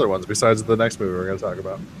are some other ones besides the next movie we're going to talk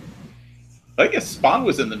about? I guess Spawn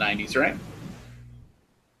was in the 90s, right?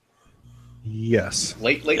 Yes.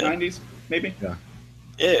 Late 90s, maybe?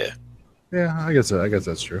 Yeah. Yeah, I guess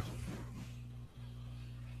that's true.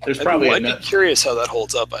 There's probably I'd be curious how that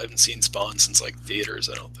holds up. I haven't seen Spawn since like theaters,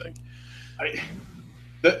 I don't think.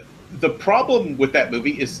 The problem with that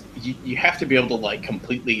movie is you have to be able to like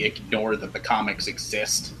completely ignore that the comics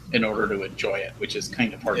exist in order to enjoy it, which is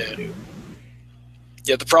kind of hard to do.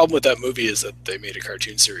 Yeah, the problem with that movie is that they made a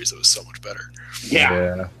cartoon series that was so much better.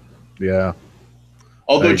 Yeah. I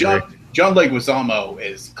Although agree. John Leguizamo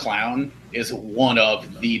as Clown is one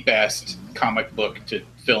of the best comic book to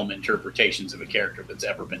film interpretations of a character that's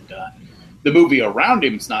ever been done. The movie around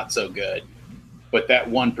him is not so good, but that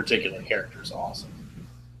one particular character is awesome.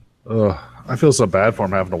 Ugh, I feel so bad for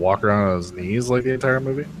him having to walk around on his knees like the entire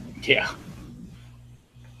movie. Yeah.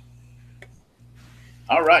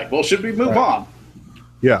 All right. Well, should we move on?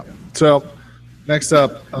 Yeah. So, next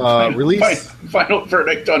up, release. Final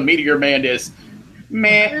verdict on Meteor Man is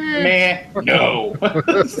meh, no.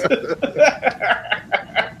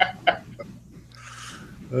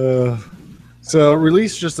 So,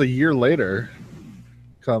 released just a year later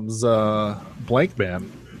comes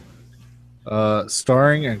Blankman,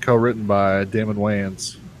 starring and co-written by Damon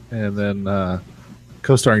Wayans, and then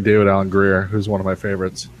co-starring David Alan Grier, who's one of my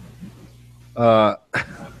favorites.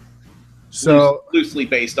 So loosely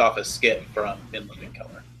based off a skit from In Living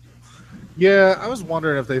Color. Yeah, I was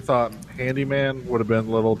wondering if they thought Handyman would have been a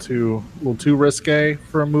little too risque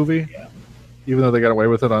for a movie. Yeah. Even though they got away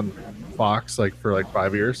with it on Fox for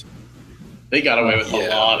 5 years. They got away with a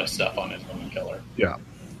lot of stuff on In Living Color. Yeah.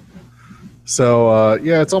 So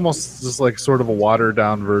it's almost just like sort of a watered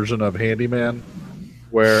down version of Handyman,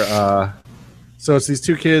 where so it's these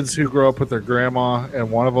two kids who grow up with their grandma, and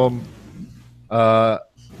one of them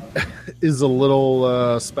is a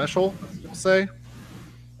little special, we'll say.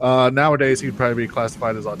 Nowadays, he'd probably be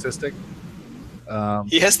classified as autistic.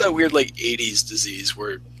 He has that weird 80s disease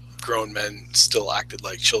where grown men still acted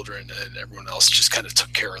like children and everyone else just kind of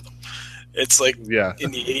took care of them. It's like in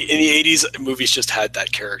the 80s, movies just had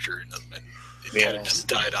that character in them, and it kind of just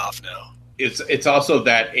died off now. It's also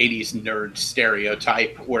that 80s nerd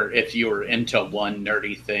stereotype where if you were into one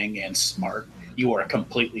nerdy thing and smart, you are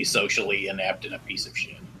completely socially inept and a piece of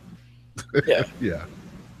shit. Yeah. Yeah.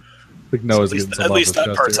 I think Noah's getting some at least that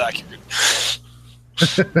off part's his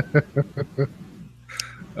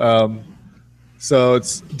accurate. So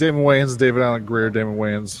it's Damon Wayans, David Alan Grier. Damon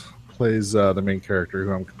Wayans plays the main character,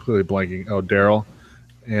 who I'm completely blanking. Oh, Daryl.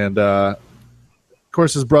 And of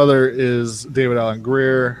course, his brother is David Alan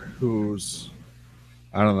Grier, who's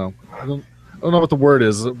I don't know what the word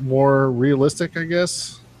is. More realistic, I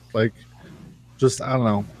guess. I don't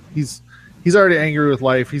know. He's already angry with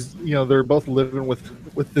life. They're both living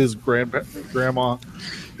with his grandma.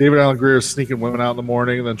 David Alan Grier is sneaking women out in the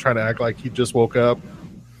morning and then trying to act like he just woke up.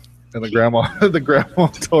 And the grandma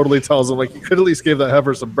totally tells him, you could at least give that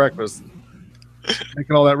heifer some breakfast.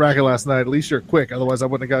 Making all that racket last night. At least you're quick. Otherwise, I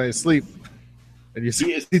wouldn't have got any sleep. And you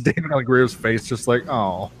see David Alan Grier's face just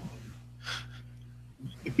oh.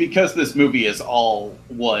 Because this movie is all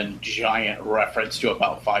one giant reference to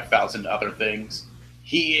about 5,000 other things,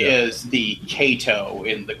 he is the Kato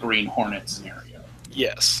in the Green Hornet scenario.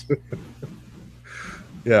 Yes.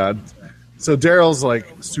 Yeah. So Daryl's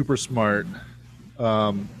super smart.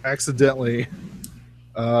 Accidentally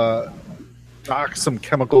knocks some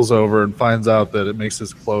chemicals over and finds out that it makes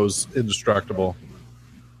his clothes indestructible.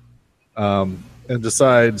 And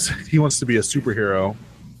decides he wants to be a superhero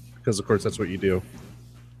because, of course, that's what you do.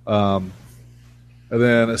 And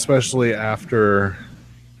then, especially after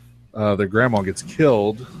their grandma gets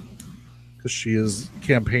killed, because she is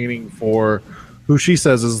campaigning for who she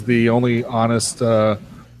says is the only honest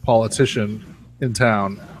politician in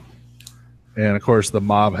town. And, of course, the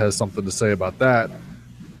mob has something to say about that.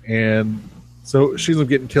 And so she ends up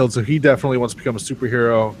getting killed. So he definitely wants to become a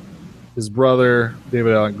superhero. His brother,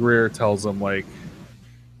 David Alan Grier, tells him,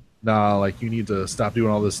 nah, you need to stop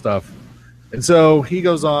doing all this stuff. And so he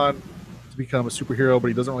goes on to become a superhero, but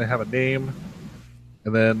he doesn't really have a name.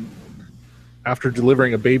 And then after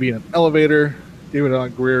delivering a baby in an elevator, David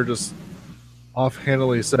Alan Grier just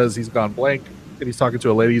offhandedly says he's gone blank. And he's talking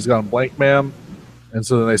to a lady, he's gone blank, ma'am. And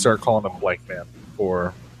so then they start calling him Blankman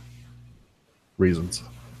for reasons.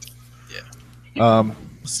 Yeah.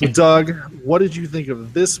 So, Doug, what did you think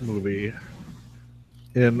of this movie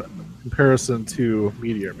in comparison to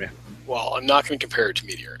Meteor Man? Well, I'm not going to compare it to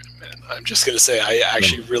Meteor Man. I'm just going to say I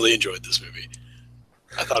actually really enjoyed this movie.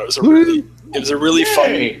 I thought it was a really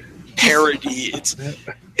fun parody.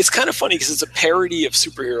 It's kind of funny because it's a parody of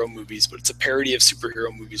superhero movies, but it's a parody of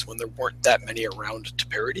superhero movies when there weren't that many around to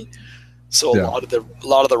parody. So a lot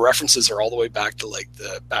of the references are all the way back to like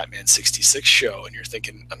the Batman '66 show, and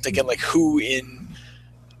I'm thinking like who in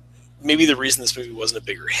maybe the reason this movie wasn't a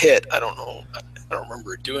bigger hit, I don't know. I don't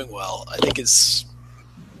remember it doing well. I think was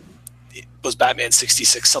Batman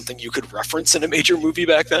 '66 something you could reference in a major movie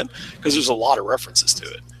back then? Because there's a lot of references to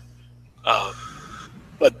it.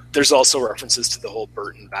 But there's also references to the whole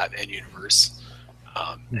Burton Batman universe,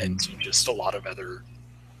 and to just a lot of other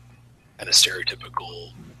kind of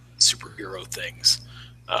stereotypical superhero things.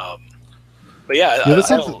 But yeah, I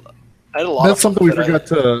had a lot. That's something we forgot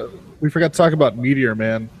to talk about. Meteor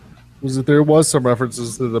Man was that there was some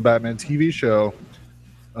references to the Batman TV show,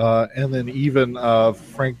 and then even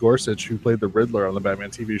Frank Gorsuch, who played the Riddler on the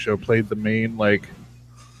Batman TV show, played the main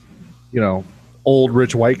old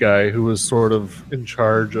rich white guy who was sort of in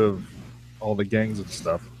charge of all the gangs and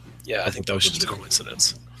stuff. Yeah, I think that was just a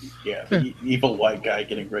coincidence. Yeah, the evil white guy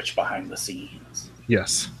getting rich behind the scenes.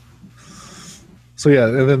 Yes. So yeah,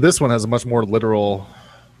 and then this one has a much more literal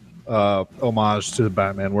homage to the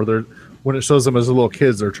Batman, where when it shows them as little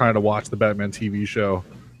kids, they're trying to watch the Batman TV show,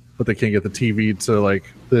 but they can't get the TV to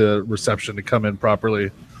like the reception to come in properly.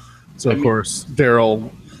 So of course,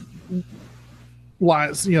 Daryl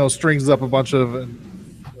strings up a bunch of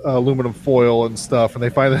aluminum foil and stuff, and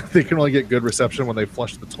they find that they can only get good reception when they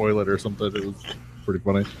flush the toilet or something. It was pretty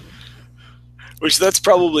funny. Which that's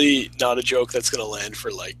probably not a joke that's going to land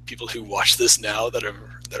for like people who watch this now that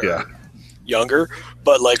are younger.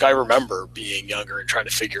 But like I remember being younger and trying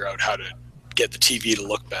to figure out how to get the TV to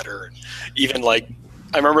look better, and even like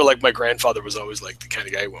I remember like my grandfather was always like the kind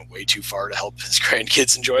of guy who went way too far to help his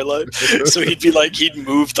grandkids enjoy life. So he'd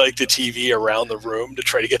moved like the TV around the room to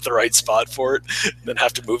try to get the right spot for it, and then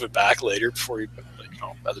have to move it back later before he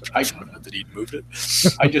other people found out that he'd moved it.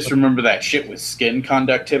 I just remember that shit with skin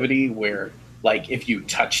conductivity where like if you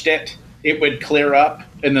touched it, it would clear up,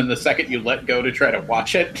 and then the second you let go to try to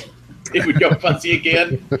watch it, it would go fuzzy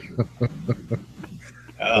again.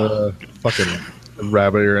 Fucking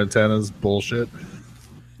rabbit ear antennas bullshit.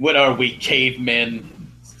 What are we,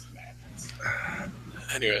 cavemen?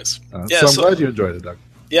 Anyways, so I'm glad you enjoyed it, Doug.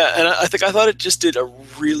 Yeah, and I thought it just did a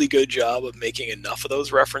really good job of making enough of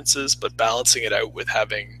those references, but balancing it out with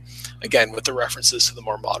having, again, with the references to the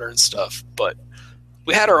more modern stuff. But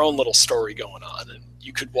we had our own little story going on, and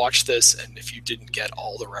you could watch this, and if you didn't get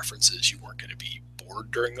all the references, you weren't going to be bored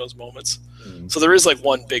during those moments. So there is like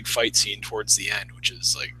one big fight scene towards the end, which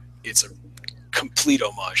is like it's a complete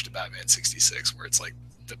homage to Batman '66, where it's like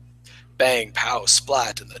the bang, pow,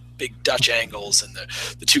 splat, and the big Dutch angles, and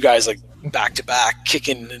the two guys like back to back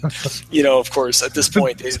kicking, and of course at this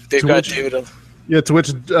point they've got David. Yeah, to which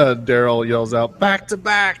Daryl yells out "back to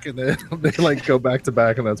back," and then they like go back to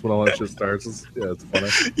back, and that's when all that shit starts. It's funny.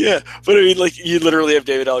 Yeah, but I mean, like you literally have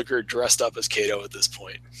David Elgar dressed up as Kato at this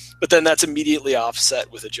point, but then that's immediately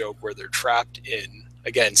offset with a joke where they're trapped in,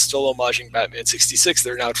 again, still homaging Batman '66.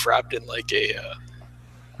 They're now trapped in like a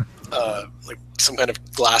like some kind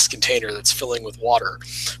of glass container that's filling with water,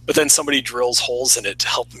 but then somebody drills holes in it to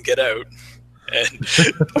help them get out. And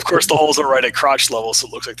of course, the holes are right at crotch level, so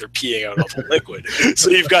it looks like they're peeing out awful liquid. So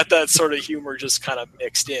you've got that sort of humor just kind of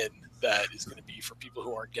mixed in that is going to be for people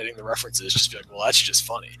who aren't getting the references. Just be like, well, that's just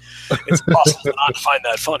funny. It's impossible to not find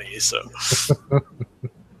that funny. So,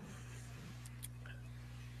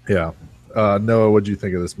 yeah, Noah, what did you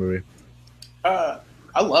think of this movie? I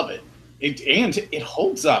love it. It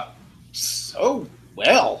holds up so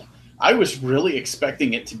well. I was really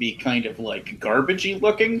expecting it to be kind of like garbagey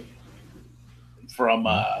looking. From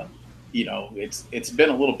it's been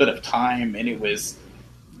a little bit of time, and it was,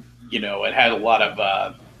 it had a lot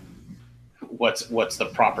of what's the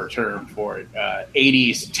proper term for it?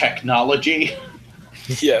 80s technology.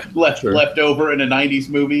 Yeah, left over in a 90s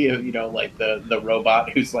movie. Like the robot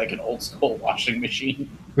who's like an old school washing machine.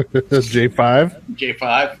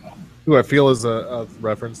 J5, who I feel is a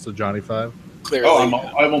reference to Johnny Five. Clearly. Oh,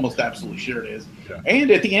 I'm almost absolutely sure it is. Yeah.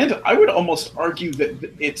 And at the end, I would almost argue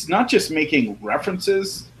that it's not just making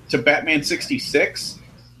references to Batman '66,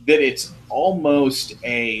 that it's almost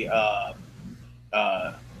a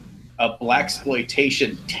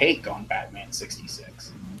blaxploitation take on Batman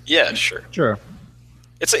 '66. Yeah, sure. Sure.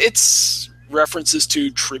 It's references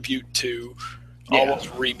to, tribute to almost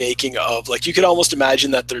remaking of, like, you could almost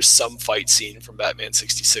imagine that there's some fight scene from Batman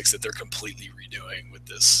 66 that they're completely redoing with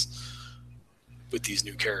these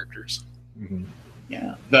new characters. Mm-hmm.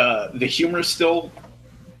 Yeah, the humor is still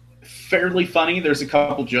fairly funny. There's a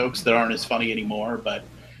couple jokes that aren't as funny anymore, but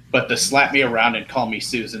the slap me around and call me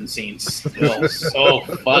Susan scene's still so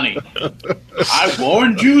funny. I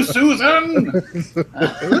warned you, Susan.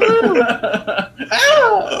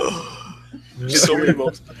 So many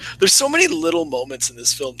moments. There's so many little moments in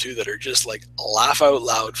this film too that are just like laugh out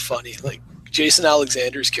loud funny. Like Jason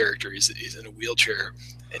Alexander's character, he's in a wheelchair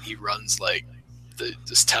and he runs like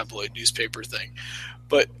this tabloid newspaper thing.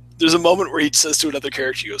 But there's a moment where he says to another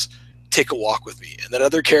character, he goes, "Take a walk with me." And that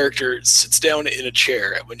other character sits down in a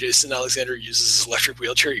chair. And when Jason Alexander uses his electric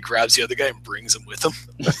wheelchair, he grabs the other guy and brings him with him.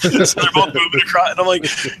 So they're both moving across. And I'm like,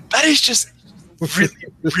 that is just really,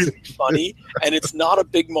 really funny. And it's not a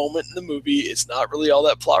big moment in the movie. It's not really all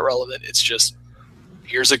that plot relevant. It's just,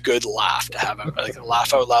 here's a good laugh to have a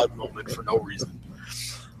laugh out loud moment for no reason.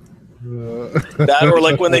 That, or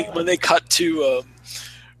like when they cut to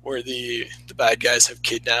where the bad guys have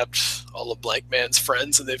kidnapped all of Blankman's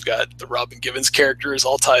friends, and they've got the Robin Givens character is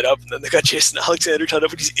all tied up, and then they got Jason Alexander tied up,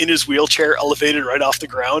 and he's in his wheelchair, elevated right off the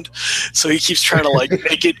ground. So he keeps trying to like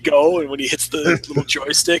make it go, and when he hits the little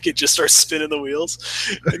joystick, it just starts spinning the wheels.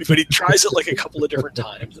 But he tries it like a couple of different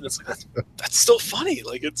times, and it's like that's still funny.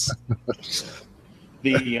 Like it's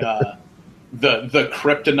the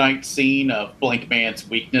kryptonite scene of Blankman's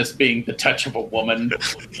weakness being the touch of a woman.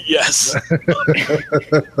 Yes.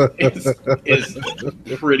 is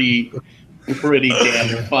pretty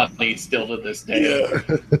damn funny still to this day.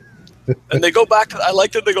 Yeah. And they go back I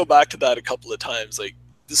like that they go back to that a couple of times. Like,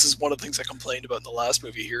 this is one of the things I complained about in the last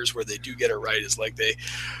movie. Here's where they do get it right, is like they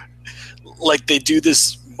do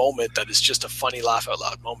this moment that is just a funny laugh out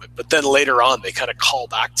loud moment, but then later on they kind of call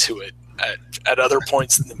back to it at other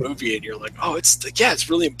points in the movie, and you're like, oh, it's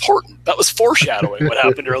really important. That was foreshadowing what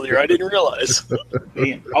happened earlier. I didn't realize.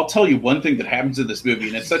 Man, I'll tell you one thing that happens in this movie,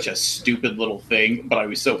 and it's such a stupid little thing, but I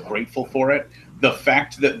was so grateful for it. The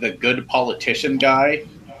fact that the good politician guy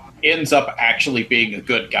ends up actually being a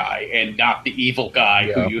good guy and not the evil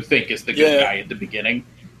guy who you think is the good guy at the beginning.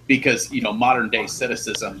 Because, modern day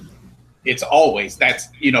cynicism, it's always,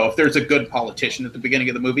 if there's a good politician at the beginning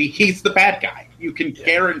of the movie, he's the bad guy. You can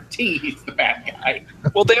guarantee he's the bad guy.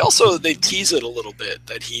 Well, they tease it a little bit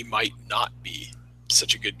that he might not be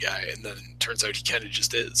such a good guy, and then it turns out he kind of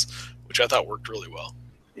just is, which I thought worked really well.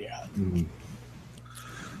 Yeah. Mm-hmm.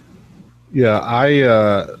 Yeah,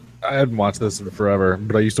 I hadn't watched this in forever,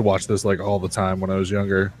 but I used to watch this like all the time when I was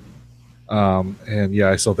younger. And yeah,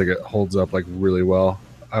 I still think it holds up like really well.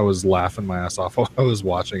 I was laughing my ass off while I was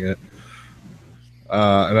watching it.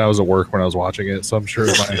 And I was at work when I was watching it, so I'm sure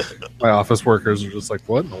my office workers were just like,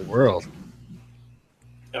 what in the world?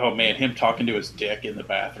 Oh, man, him talking to his dick in the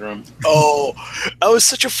bathroom. Oh, that was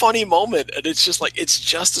such a funny moment, and it's just like, it's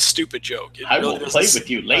just a stupid joke. I will play with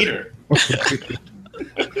you later.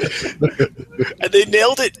 And they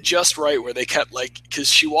nailed it just right, where they kept like, because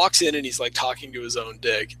she walks in and he's like talking to his own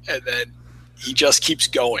dick, and then he just keeps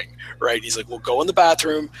going, right? He's like, we'll go in the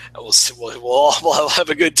bathroom and we'll have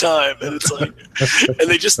a good time. And it's like, and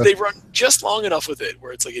they run just long enough with it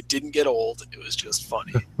where it's like, it didn't get old. It was just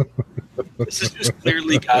funny. This is just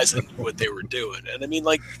clearly guys that knew what they were doing. And I mean,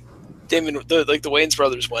 like, the Wayans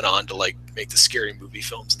brothers went on to like make the Scary Movie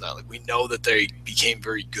films and that. Like, we know that they became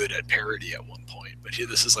very good at parody at one point, but here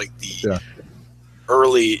this is like the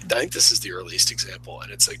early. I think this is the earliest example,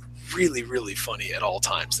 and it's like really, really funny at all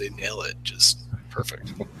times. They nail it just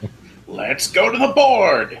perfect. Let's go to the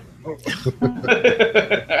board.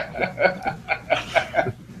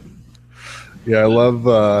 Yeah, I love.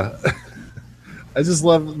 I just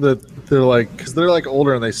love that they're like, because they're like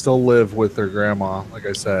older and they still live with their grandma, like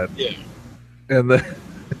I said. Yeah. And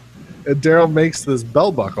Daryl makes this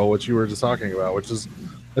belt buckle, which you were just talking about, which is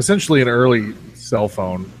essentially an early cell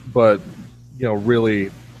phone, but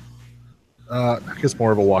really, I guess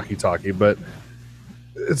more of a walkie-talkie, but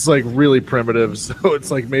it's like really primitive. So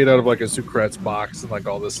it's like made out of like a Sucrets box and like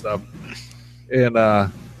all this stuff. And I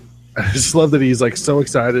just love that he's like so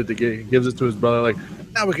excited to he gives it to his brother, like,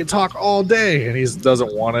 now we can talk all day, and he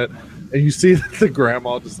doesn't want it. And you see that the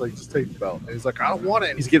grandma just take the belt. And he's like, I don't want it.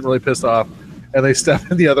 And he's getting really pissed off. And they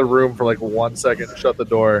step in the other room for like 1 second and shut the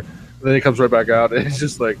door. And then he comes right back out, and he's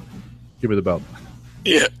just like, give me the belt.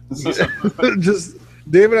 Yeah. Just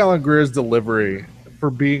David Alan Grier's delivery for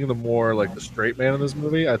being the more like the straight man in this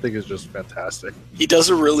movie, I think is just fantastic. He does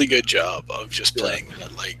a really good job of just playing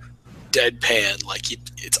that like deadpan. Like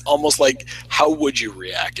it's almost like, how would you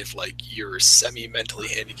react if like your semi-mentally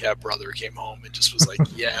handicapped brother came home and just was like,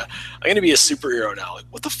 "Yeah, I'm gonna be a superhero now." Like,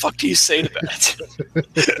 what the fuck do you say to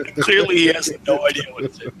that? Clearly, he has no idea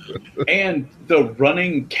what to say. And the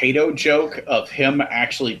running Kato joke of him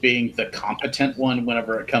actually being the competent one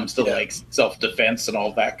whenever it comes to like self-defense and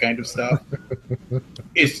all that kind of stuff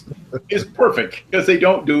is perfect because they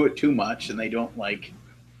don't do it too much and they don't like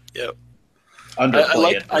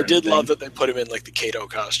underplay it. I did love that they put him in like the Kato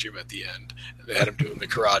costume at the end and they had him doing the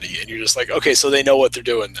karate, and you're just like, okay, so they know what they're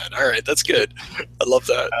doing then. All right, that's good. I love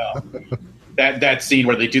that. That scene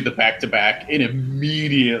where they do the back-to-back and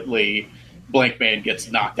immediately Blankman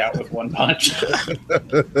gets knocked out with one punch.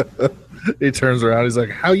 He turns around, he's like,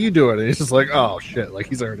 "How you doing?" And he's just like, "Oh shit!" Like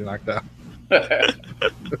he's already knocked out.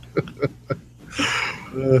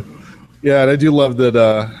 Yeah, and I do love that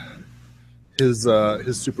his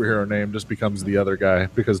superhero name just becomes the other guy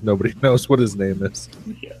because nobody knows what his name is.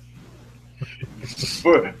 Yeah.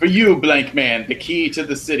 For you, Blankman, the key to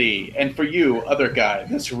the city, and for you, other guy,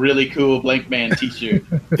 this really cool Blankman t-shirt.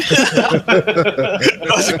 That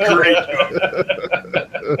was a great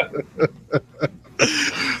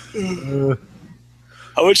joke.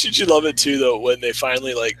 How much did you love it too, though, when they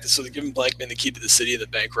finally so they're giving Blankman the key to the city and the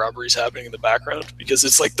bank robbery is happening in the background? Because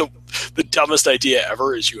it's like the dumbest idea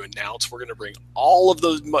ever is you announce we're going to bring all of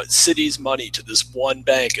the city's money to this one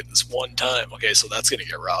bank at this one time. Okay, so that's going to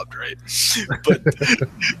get robbed, right? But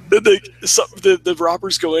the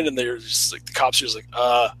robbers go in and they're just like, the cops are just like,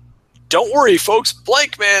 don't worry, folks,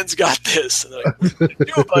 Blankman's got this. And they're like, what are you going to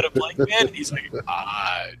do about it, Blankman? And he's like,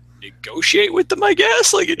 negotiate with them, I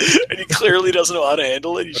guess. Like, and he clearly doesn't know how to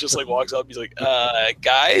handle it. He's just like walks up. He's like,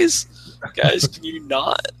 guys, can you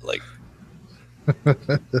not like?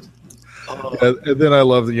 And then I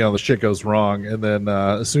love that the shit goes wrong, and then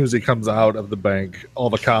as soon as he comes out of the bank,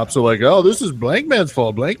 all the cops are like, "Oh, this is Blankman's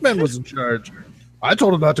fault. Blankman was in charge. I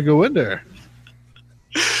told him not to go in there."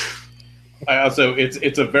 I also,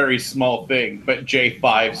 it's a very small thing, but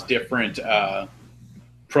J5's different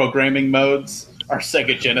programming modes are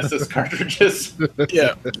Sega Genesis cartridges.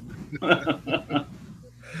 Yeah.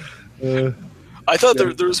 I thought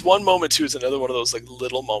there was one moment too. It's another one of those like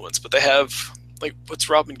little moments, but they have like, what's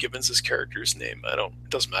Robin Gibbons' character's name? It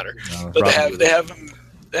doesn't matter. No, but they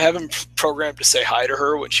have him programmed to say hi to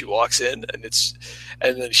her when she walks in, and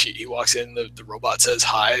then he walks in, the robot says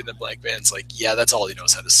hi, and then Blankman's like, yeah, that's all he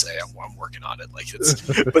knows how to say. I'm working on it. Like it's,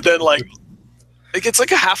 but then like it's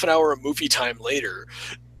like a half an hour of movie time later,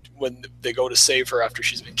 when they go to save her after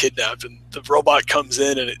she's been kidnapped, and the robot comes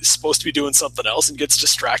in and it's supposed to be doing something else and gets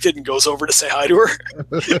distracted and goes over to say hi to her.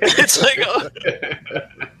 It's like,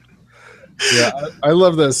 yeah, I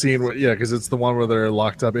love that scene. Because it's the one where they're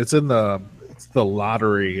locked up. It's in the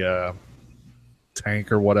lottery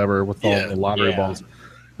tank or whatever with all the lottery balls,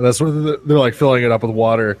 and that's where they're like filling it up with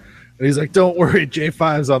water. And he's like, "Don't worry,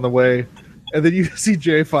 J5's on the way." And then you see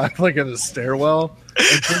J5 like in a stairwell.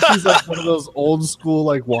 And she's like one of those old school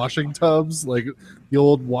like washing tubs, like the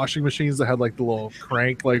old washing machines that had like the little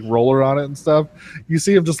crank like roller on it and stuff. You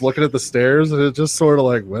see him just looking at the stairs, and it just sort of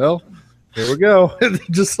like, well, here we go, and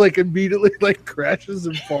it just like immediately like crashes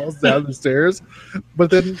and falls down the stairs. But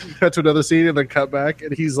then you cut to another scene and then cut back,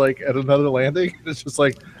 and he's like at another landing. And it's just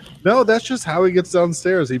like, no, that's just how he gets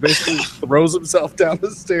downstairs. He basically throws himself down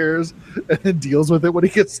the stairs and then deals with it when he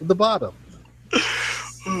gets to the bottom.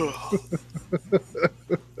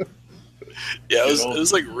 Yeah, it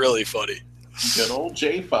was like really funny. Good old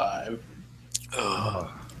J5.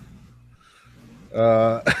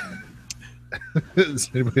 Does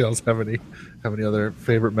anybody else have any other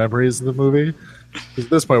favorite memories of the movie? Because at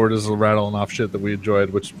this point, we're just rattling off shit that we enjoyed,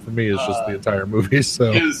 which for me is just the entire movie.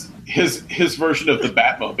 So his version of the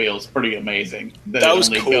Batmobile is pretty amazing. That was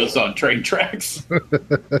only cool. Goes on train tracks.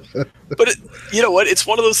 But you know what? It's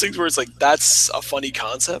one of those things where it's like, that's a funny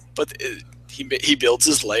concept, but he builds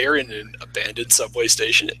his lair in an abandoned subway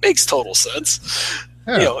station. It makes total sense,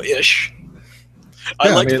 ish.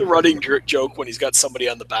 I like the running joke when he's got somebody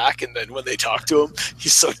on the back, and then when they talk to him,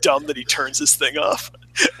 he's so dumb that he turns his thing off,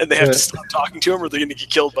 and they have to stop talking to him, or they're going to get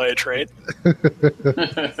killed by a train.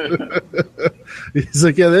 He's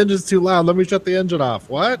like, yeah, the engine's too loud. Let me shut the engine off.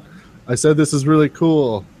 What? I said this is really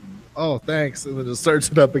cool. Oh, thanks. And then just starts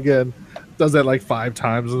it up again. Does that like 5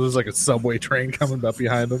 times, and there's like a subway train coming up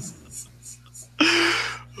behind him.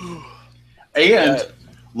 And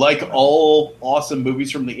like all awesome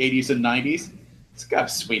movies from the 80s and 90s, it's got a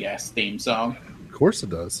sweet-ass theme song. Of course it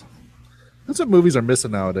does. That's what movies are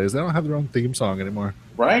missing nowadays. They don't have their own theme song anymore.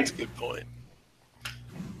 Right? That's a good point.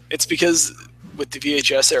 It's because with the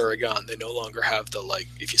VHS era gone, they no longer have the, like,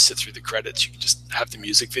 if you sit through the credits, you can just have the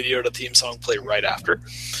music video to the theme song play right after.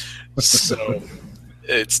 So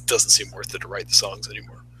it doesn't seem worth it to write the songs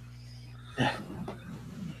anymore.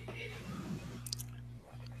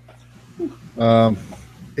 I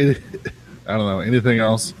don't know. Anything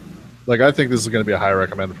else? Like, I think this is going to be a high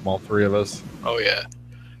recommend from all three of us. Oh yeah.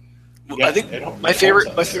 Yeah, I think my favorite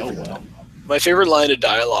line of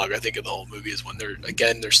dialogue, I think, in the whole movie is when they're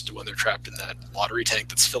trapped in that lottery tank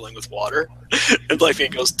that's filling with water, and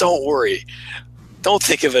Blankman goes, "Don't worry, don't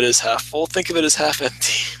think of it as half full. Think of it as half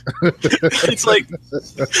empty." It's like,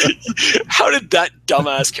 how did that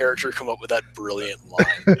dumbass character come up with that brilliant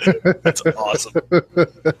line? That's awesome.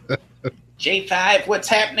 J5, what's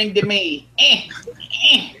happening to me?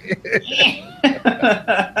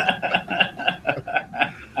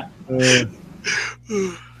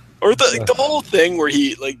 Or the whole thing where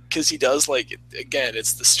he, like, because he does, like, again,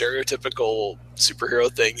 it's the stereotypical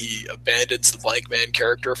superhero thing. He abandons the Blankman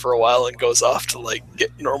character for a while and goes off to, like,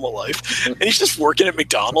 get normal life, and he's just working at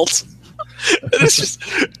McDonald's. And it's just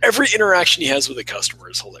every interaction he has with a customer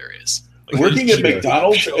is hilarious. Like, working at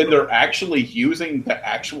McDonald's, and they're actually using the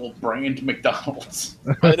actual brand McDonald's.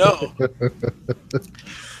 I know.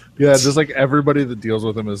 Yeah, just like everybody that deals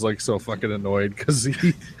with him is like so fucking annoyed because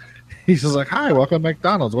he's just like, "Hi, welcome to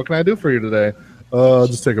McDonald's. What can I do for you today?" I'll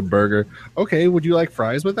just take a burger. Okay, would you like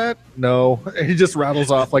fries with that? No. And he just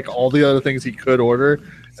rattles off like all the other things he could order.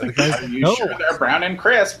 And the guy's Are you sure they're brown and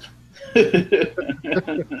crisp? We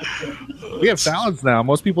have salads now.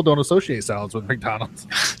 Most people don't associate salads with McDonald's.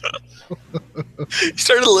 He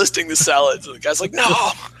started listing the salads, and the guy's like,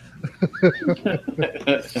 "No."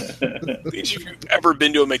 If you've ever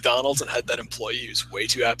been to a McDonald's and had that employee who's way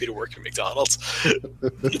too happy to work at McDonald's,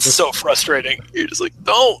 it's so frustrating. You're just like,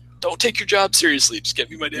 don't take your job seriously. Just get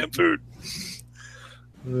me my damn food.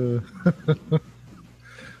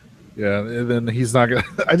 Yeah, and then he's not gonna.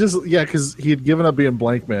 Because he had given up being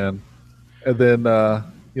Blankman, and then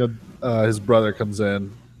his brother comes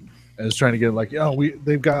in and is trying to get like,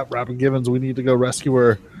 they've got Robin Givens. We need to go rescue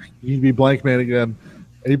her. You need to be Blankman again.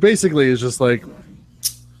 And he basically is just like,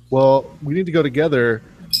 well, we need to go together.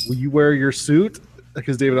 Will you wear your suit?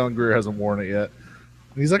 Because David Allen Greer hasn't worn it yet.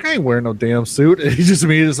 And he's like, I ain't wearing no damn suit. And he just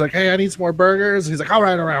immediately is like, hey, I need some more burgers. And he's like, all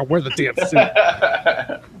right, I'll wear the damn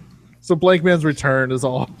suit. So Blankman's return is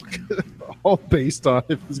all based on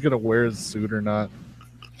if he's going to wear his suit or not.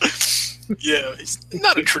 Yeah, he's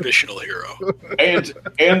not a traditional hero. And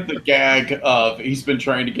the gag of he's been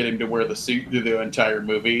trying to get him to wear the suit through the entire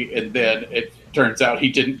movie, and then it turns out he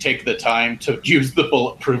didn't take the time to use the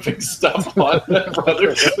bulletproofing stuff on that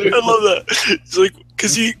brother's suit. I love that. It's like,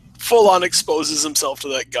 because he full on exposes himself to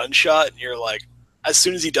that gunshot, and you're like, as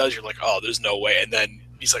soon as he does, you're like, oh, there's no way. And then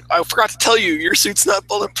he's like, I forgot to tell you, your suit's not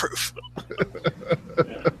bulletproof.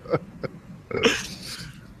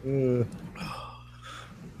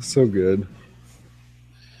 So good.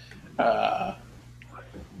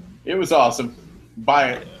 It was awesome.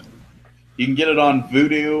 Buy it. You can get it on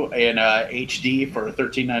Vudu and HD for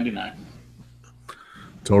 $13.99.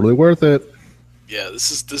 Totally worth it. Yeah, this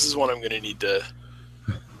is one I'm gonna need to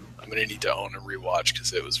own and rewatch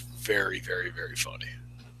because it was very, very, very funny.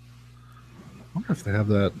 I wonder if they have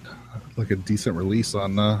that like a decent release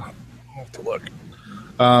on. I'll have to look.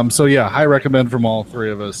 So yeah, high recommend from all three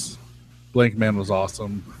of us. Blankman was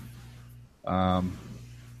awesome.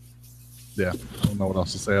 Yeah, I don't know what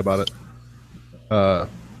else to say about it. I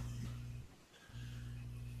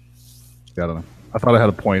don't know. I thought I had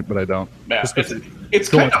a point, but I don't. Yeah, it's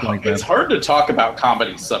kind of it's hard to talk about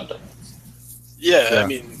comedy sometimes. Yeah, I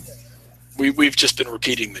mean, we've just been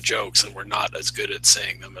repeating the jokes, and we're not as good at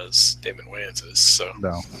saying them as Damon Wayans is. So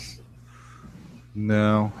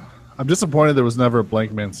no, I'm disappointed there was never a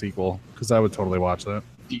Blankman sequel because I would totally watch that.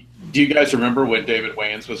 Do you guys remember when David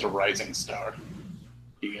Wayans was a rising star?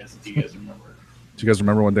 Do you guys remember? Do you guys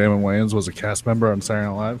remember when Damon Wayans was a cast member on Saturday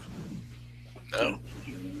Night Live? No.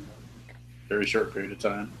 Very short period of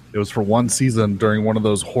time. It was for one season during one of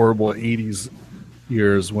those horrible 80s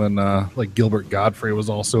years when like Gilbert Gottfried was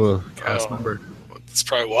also a cast member. That's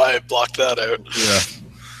probably why I blocked that out. Yeah.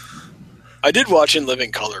 I did watch In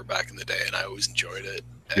Living Color back in the day, and I always enjoyed it.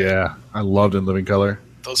 And yeah, I loved In Living Color.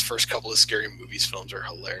 Those first couple of Scary Movies films are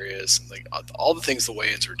hilarious. And like all the things the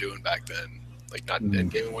Wayans were doing back then, like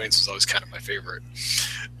and Damon Wayans was always kind of my favorite.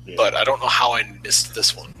 Yeah. But I don't know how I missed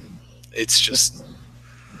this one. It's just,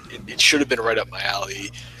 it should have been right up my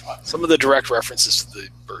alley. Some of the direct references to the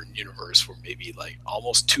Burton universe were maybe like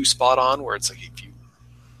almost too spot on, where it's like if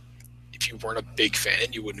you weren't a big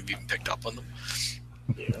fan, you wouldn't have even picked up on them.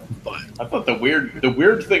 Yeah. But I thought the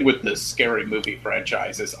weird thing with this scary movie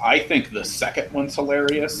franchise is I think the second one's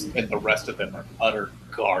hilarious and the rest of them are utter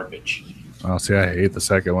garbage. Oh, see, I hate the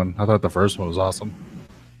second one. I thought the first one was awesome.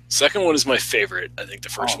 second one is my favorite. I think the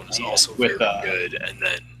first one is man. also With, very good, and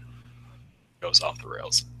then goes off the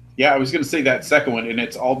rails. Yeah, I was going to say that second one, and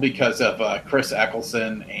it's all because of Chris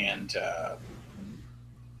Eccleston and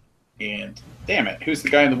damn it, who's the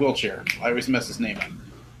guy in the wheelchair? I always mess his name up.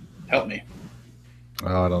 Help me.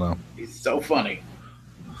 Oh, I don't know. He's so funny.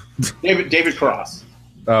 David Cross.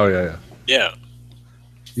 Oh, yeah. Yeah.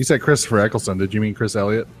 You said Christopher Eccleston. Did you mean Chris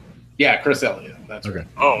Elliott? Yeah, Chris Elliott. That's Okay. right.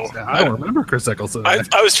 Oh, I don't remember Chris Eccleston. I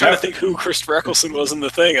was trying to think who Christopher Eccleston was in the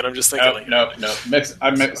thing, and I'm just thinking, No.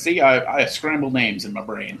 I scramble names in my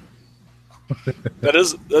brain.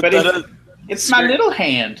 It's my little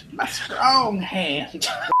hand, my strong hand.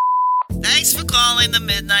 Thanks for calling the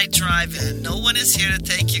Midnight Drive-In. No one is here to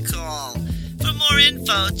take your call. For more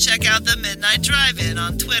info, check out the Midnight Drive-In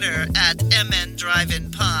on Twitter at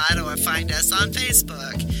MNDriveInPod or find us on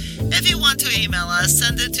Facebook. If you want to email us,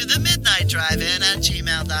 send it to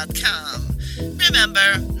themidnightdrivein@gmail.com.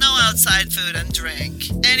 Remember, no outside food and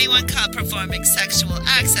drink. Anyone caught performing sexual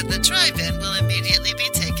acts at the drive-in will immediately be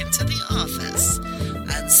taken to the office.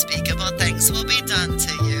 Unspeakable things will be done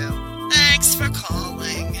to you. Thanks for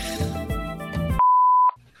calling.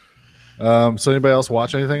 So anybody else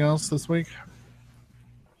watch anything else this week?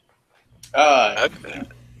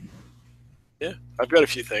 I've got a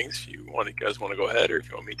few things. If you guys want to go ahead, or if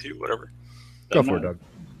you want me to, whatever. Go for it, Doug.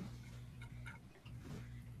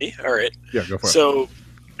 Me? All right. Yeah, go for it. So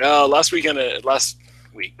last week I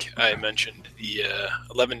mentioned the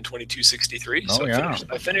 11/22/63. Oh, so yeah.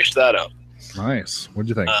 I finished that up. Nice. What'd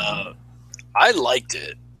you think? I liked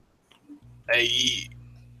it. I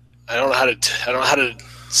don't know how to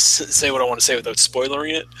say what I want to say without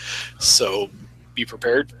spoiling it. So be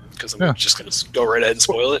prepared, because I'm just going to go right ahead and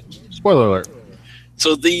spoil it. Spoiler alert.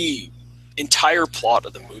 So the entire plot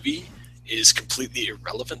of the movie is completely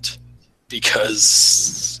irrelevant,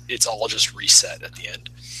 because it's all just reset at the end.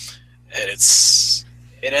 And it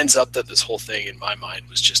ends up that this whole thing in my mind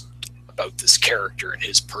was just about this character and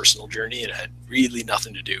his personal journey, and it had really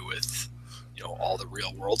nothing to do with all the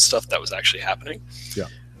real world stuff that was actually happening. Yeah.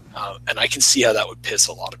 And I can see how that would piss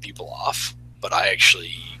a lot of people off, but I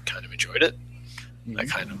actually kind of enjoyed it. Mm-hmm. I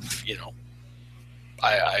kind of,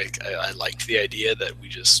 I liked the idea that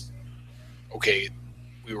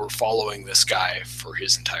we were following this guy for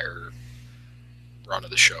his entire run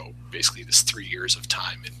of the show, basically this 3 years of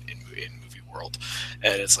time in movie world.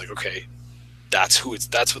 And it's like, okay, that's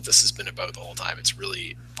what this has been about the whole time. It's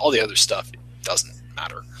really, all the other stuff, it doesn't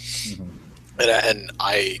matter. Mm-hmm. And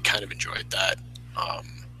I kind of enjoyed that.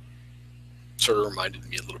 Sort of reminded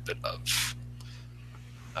me a little bit of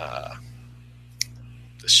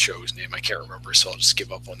this show's name. I can't remember, so I'll just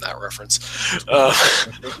give up on that reference.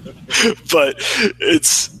 But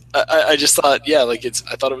I just thought,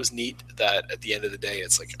 I thought it was neat that at the end of the day,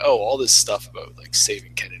 it's like, oh, all this stuff about like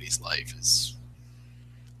saving Kennedy's life is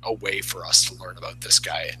a way for us to learn about this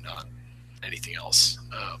guy and not anything else.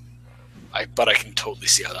 But I can totally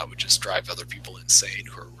see how that would just drive other people insane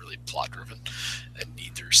who are really plot driven and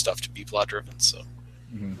need their stuff to be plot driven. So,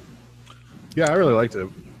 mm-hmm. Yeah, I really liked it.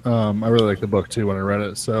 I really liked the book too when I read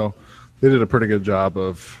it. So they did a pretty good job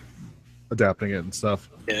of adapting it and stuff.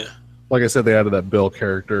 Yeah. Like I said, they added that Bill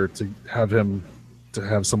character to have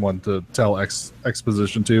someone to tell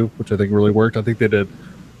exposition to, which I think really worked. I think they did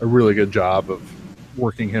a really good job of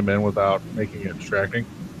working him in without making it distracting.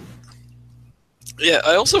 Yeah,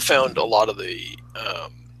 I also found a lot of the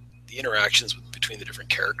interactions between the different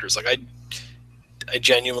characters. Like I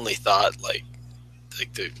genuinely thought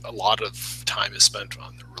a lot of time is spent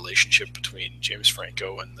on the relationship between James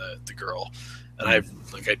Franco and the girl, and I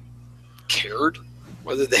cared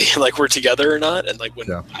whether they were together or not. And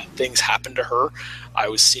when things happened to her, I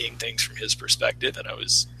was seeing things from his perspective, and I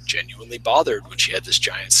was genuinely bothered when she had this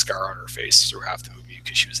giant scar on her face through half the movie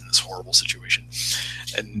because she was in this horrible situation.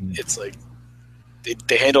 And it's like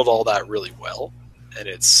they handled all that really well, and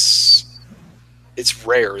it's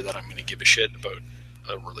rare that I'm going to give a shit about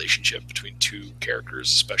a relationship between two characters,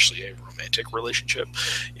 especially a romantic relationship.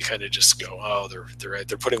 You kind of just go, oh, they're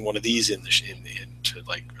putting one of these in to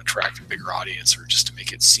attract a bigger audience, or just to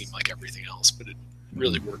make it seem like everything else. But it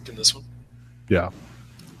really worked in this one. Yeah.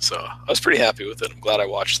 So I was pretty happy with it. I'm glad I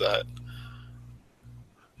watched that.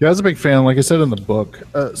 Yeah, I was a big fan. Like I said in the book,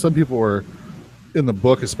 some people were in the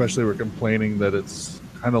book, especially, were complaining that it's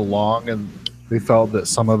kind of long, and they felt that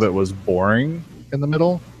some of it was boring in the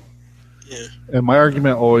middle. Yeah. And my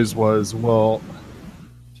argument always was, well,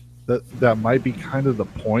 that might be kind of the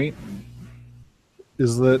point.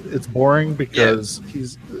 is that it's boring because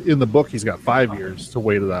he's in the book. He's got 5 years to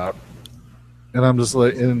wait it out, and I'm just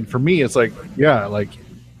like, and for me, it's like, yeah, like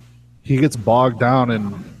he gets bogged down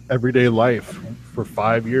in everyday life for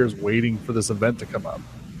 5 years waiting for this event to come up.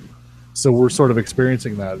 So we're sort of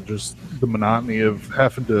experiencing that, just the monotony of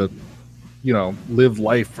having to, live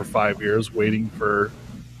life for 5 years waiting for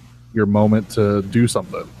your moment to do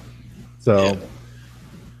something. So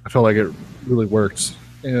I felt like it really worked.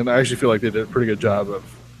 And I actually feel like they did a pretty good job of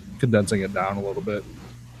condensing it down a little bit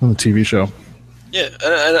on the TV show. Yeah,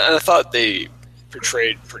 and I thought they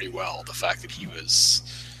portrayed pretty well the fact that he was,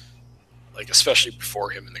 like, especially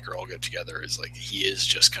before him and the girl get together, is like, he is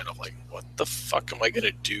just kind of like, what the fuck am I going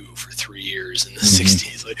to do for 3 years in the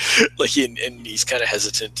 60s? And he's kind of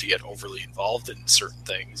hesitant to get overly involved in certain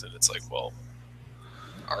things. And it's like, well,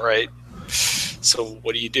 all right. So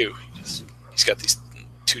what do? He's got these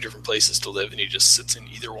 2 different places to live, and he just sits in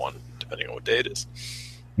either one, depending on what day it is.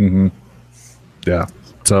 Mm-hmm. Yeah.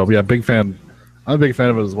 So, yeah, big fan. I'm a big fan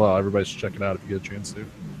of it as well. Everybody should check it out if you get a chance to.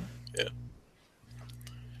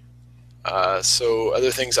 Yeah. So,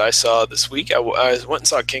 other things I saw this week, I went and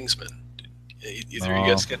saw Kingsman. Did either of you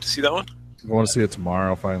guys get to see that one? I want to see it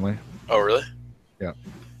tomorrow, finally. Oh, really? Yeah.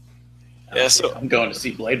 Yeah, so I'm going to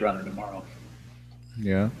see Blade Runner tomorrow.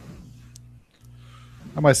 Yeah.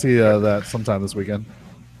 I might see that sometime this weekend.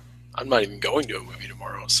 I'm not even going to a movie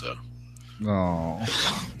tomorrow, so. Oh.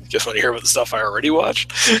 Just want to hear about the stuff I already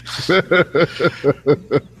watched.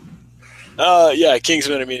 Yeah,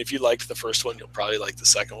 Kingsman. I mean, if you liked the first one, you'll probably like the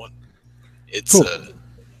second one. It's cool.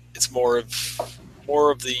 It's more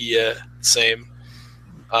of the same.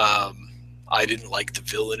 I didn't like the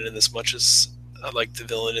villain in as much as I liked the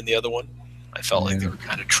villain in the other one. I felt like they were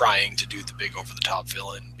kind of trying to do the big over-the-top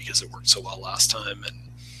villain because it worked so well last time, and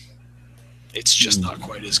it's just not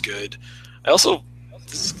quite as good. I also,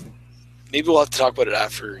 maybe we'll have to talk about it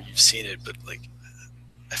after you've seen it, but like,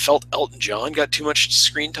 I felt Elton John got too much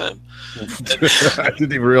screen time. I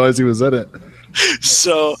didn't even realize he was in it.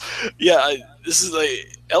 So, yeah, this is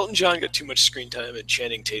like, Elton John got too much screen time, and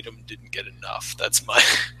Channing Tatum didn't get enough. That's my.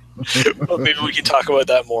 Well, maybe we can talk about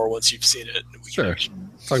that more once you've seen it. We Sure. can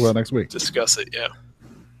Talk about it next week. discuss it. Yeah.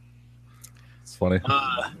 It's funny.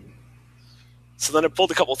 So then I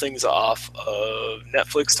pulled a couple things off of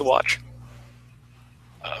Netflix to watch.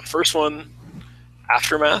 First one,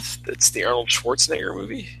 Aftermath. That's the Arnold Schwarzenegger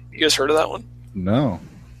movie. You guys heard of that one? No.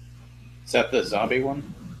 Is that the zombie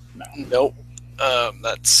one? No. Nope.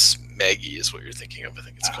 That's Maggie is what you're thinking of, I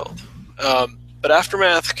think it's called. But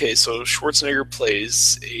Aftermath, okay, so Schwarzenegger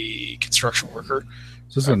plays a construction worker.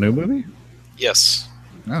 Is this a new movie? Yes.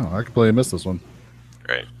 No, I completely missed this one.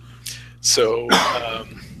 Right. So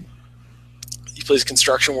he plays a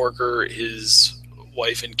construction worker. His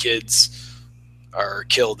wife and kids are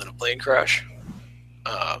killed in a plane crash.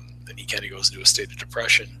 And he kind of goes into a state of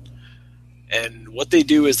depression. And what they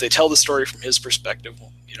do is they tell the story from his perspective.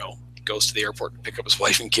 You know, he goes to the airport to pick up his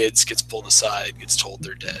wife and kids, gets pulled aside, gets told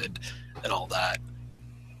they're dead, and all that.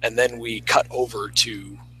 And then we cut over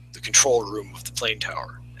to the control room of the plane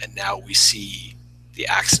tower. And now we see the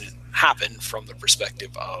accident happen from the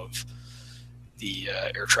perspective of the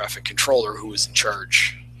air traffic controller who was in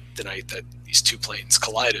charge the night that these 2 planes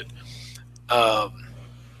collided.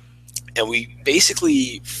 And we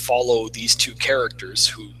basically follow these 2 characters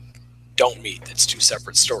who don't meet. It's 2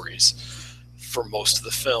 separate stories for most of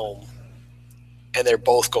the film. And they're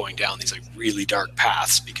both going down these like really dark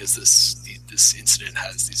paths because this incident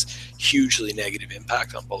has this hugely negative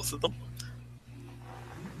impact on both of them.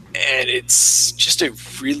 And it's just a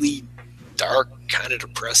really dark, kind of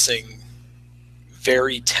depressing,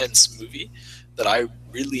 very tense movie that I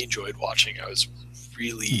really enjoyed watching. I was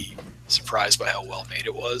really surprised by how well made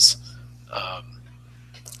it was.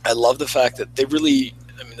 I love the fact that they really,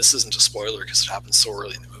 I mean, this isn't a spoiler because it happens so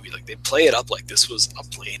early in the movie. Like, they play it up like this was a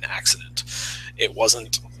plane accident. It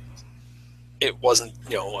wasn't, you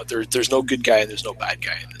know, there's no good guy and there's no bad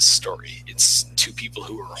guy in this story. It's 2 people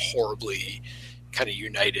who are horribly kind of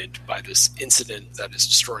united by this incident that is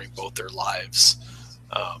destroying both their lives.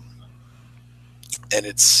 And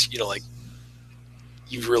it's, you know, like,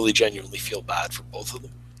 you really genuinely feel bad for both of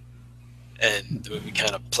them. And the movie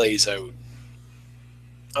kind of plays out.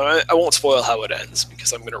 I won't spoil how it ends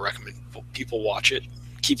because I'm going to recommend people watch it,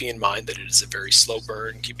 keeping in mind that it is a very slow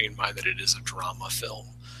burn, keeping in mind that it is a drama film,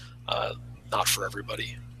 not for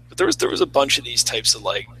everybody. But there was a bunch of these types of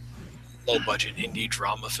like low budget indie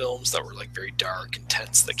drama films that were like very dark and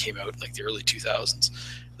tense that came out in like the early 2000s.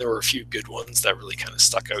 There were a few good ones that really kind of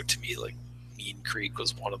stuck out to me, like Mean Creek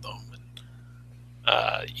was one of them,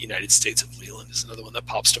 and United States of Leland is another one that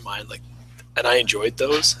pops to mind. Like, and I enjoyed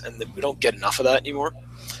those, and we don't get enough of that anymore.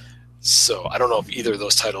 So I don't know if either of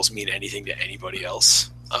those titles mean anything to anybody else,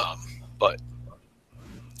 but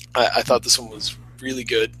I thought this one was really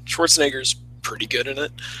good. Schwarzenegger's pretty good in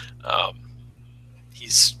it.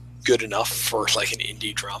 He's good enough for like an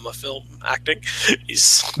indie drama film acting.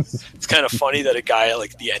 It's kind of funny that a guy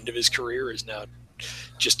like the end of his career is now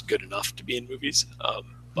just good enough to be in movies.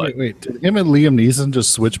 But wait, did him and Liam Neeson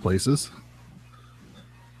just switch places?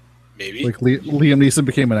 maybe. Like Liam Neeson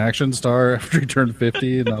became an action star after he turned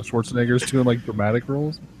 50, and now Schwarzenegger's doing like dramatic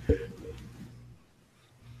roles.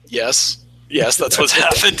 Yes, that's what's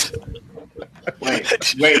happened.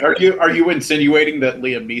 Wait, are you insinuating that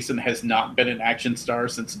Liam Neeson has not been an action star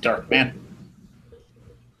since Darkman?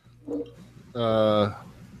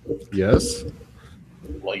 Yes.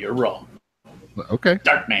 Well, you're wrong. Okay.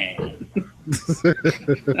 Darkman.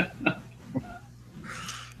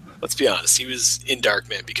 Let's be honest, he was in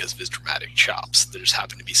Darkman because of his dramatic chops. There just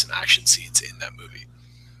happened to be some action scenes in that movie.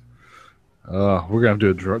 We're gonna have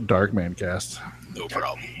to do a Darkman cast. No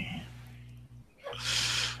problem.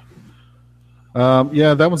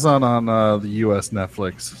 Yeah, that was on the US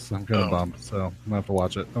Netflix, so I'm kind of bummed. So I'm gonna have to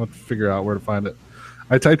watch it. I'm gonna have to figure out where to find it.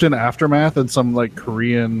 I typed in Aftermath, and some like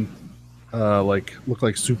Korean, like looked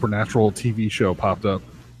like supernatural TV show popped up.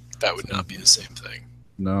 That would not be the same thing.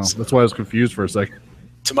 No, that's why I was confused for a second.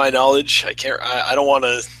 To my knowledge, I can't. I don't want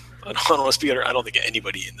to. I don't want to speak. I don't think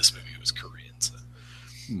anybody in this movie was Korean. So.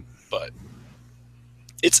 But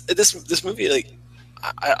it's this movie. Like,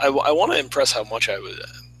 I want to impress how much I was.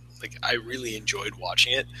 Like, I really enjoyed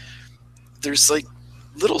watching it. There's like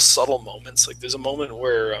little subtle moments. Like, there's a moment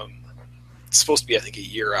where it's supposed to be, I think, a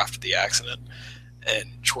year after the accident, and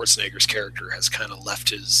Schwarzenegger's character has kind of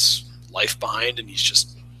left his life behind, and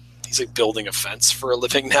he's like building a fence for a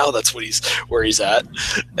living now. That's where he's at,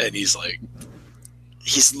 and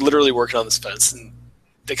he's literally working on this fence, and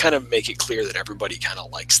they kind of make it clear that everybody kind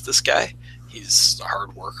of likes this guy. He's a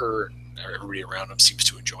hard worker, and everybody around him seems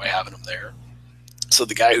to enjoy having him there. So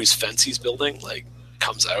the guy whose fence he's building, like,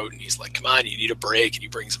 comes out and he's like, "Come on, you need a break," and he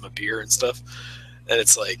brings him a beer and stuff. And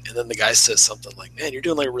it's like, and then the guy says something like, "Man, you're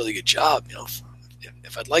doing like a really good job. You know,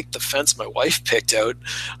 if I'd liked the fence my wife picked out,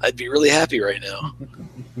 I'd be really happy right now."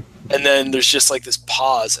 And then there's just like this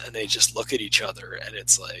pause, and they just look at each other, and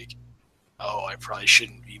it's like, "Oh, I probably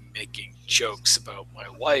shouldn't be making jokes about my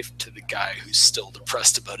wife to the guy who's still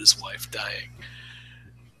depressed about his wife dying."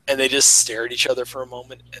 And they just stare at each other for a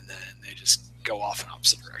moment, and then they just go off in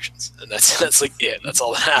opposite directions, and that's like it. That's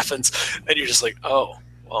all that happens, and you're just like, "Oh,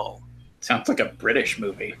 well." Sounds like a British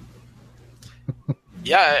movie.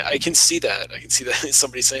 Yeah, I can see that. I can see that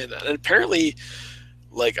somebody saying that, and apparently,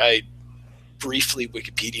 like, I briefly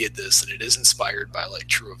Wikipedia'd this, and it is inspired by like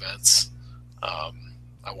true events. I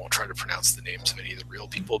won't try to pronounce the names of any of the real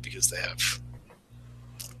people because they have,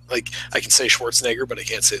 like, I can say Schwarzenegger, but I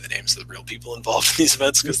can't say the names of the real people involved in these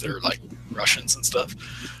events because they're like Russians and stuff.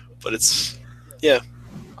 But it's, yeah,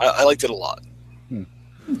 I liked it a lot.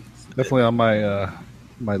 Definitely on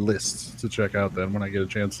my list to check out then when I get a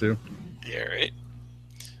chance to. Yeah, right.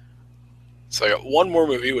 So I got one more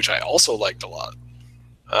movie which I also liked a lot.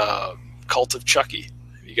 Cult of Chucky.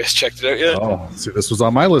 Have you guys checked it out yet? Oh, see, this was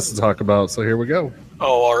on my list to talk about, so here we go.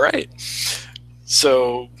 Oh, all right.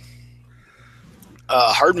 So,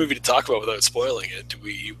 hard movie to talk about without spoiling it. Do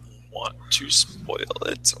we want to spoil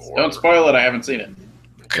it? Or... Don't spoil it. I haven't seen it.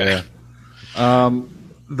 Okay. Yeah.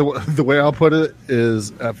 The way I'll put it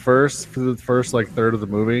is, at first, for the first like third of the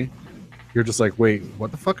movie, you're just like, wait,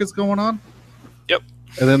 what the fuck is going on? Yep.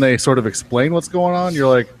 And then they sort of explain what's going on. You're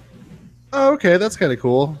like, oh, okay, that's kind of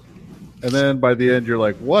cool. And then by the end, you're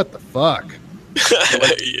like, what the fuck?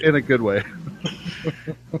 Like, in a good way.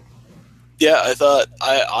 Yeah, I thought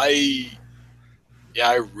I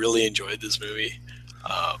really enjoyed this movie.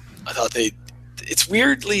 I thought it's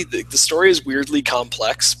weirdly, the story is weirdly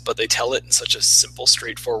complex, but they tell it in such a simple,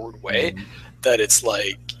 straightforward way that it's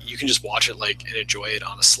like you can just watch it like and enjoy it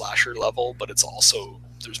on a slasher level, but it's also,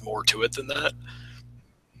 there's more to it than that.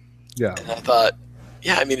 Yeah. And I thought,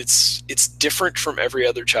 yeah, I mean, it's different from every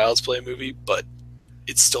other Child's Play movie, but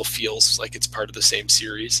it still feels like it's part of the same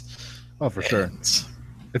series. Oh, for sure.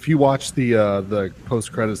 If you watch the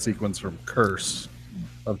post-credit sequence from Curse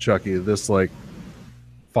of Chucky, this like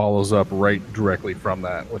follows up right directly from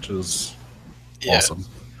that, which is awesome.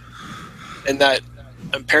 And that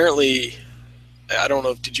apparently, I don't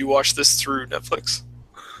know, did you watch this through Netflix?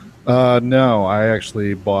 No, I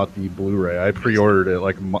actually bought the Blu-ray. I pre-ordered it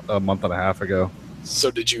like a month and a half ago.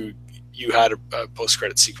 So did you had a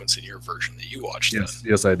post-credit sequence in your version that you watched?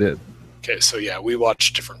 Yes, I did. Okay, so yeah, we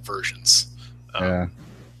watched different versions. Yeah.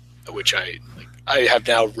 Which I like. I have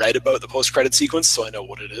now read about the post-credit sequence, so I know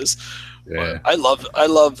what it is. Yeah. But I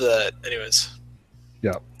love that. Anyways.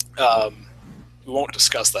 Yeah. We won't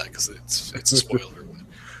discuss that because it's a spoiler.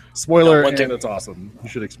 Spoiler, one and thing, it's awesome. You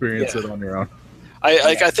should experience it on your own.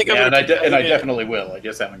 I think I definitely will. I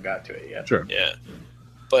just haven't got to it yet. Sure. Yeah,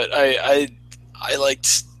 but I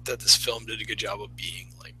liked that this film did a good job of being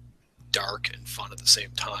like dark and fun at the same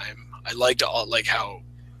time. I liked how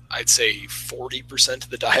I'd say 40% of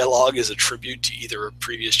the dialogue is a tribute to either a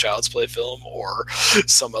previous Child's Play film or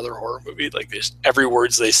some other horror movie. Like there's every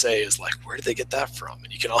words they say is like, where did they get that from?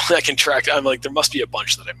 And I can track. I'm like, there must be a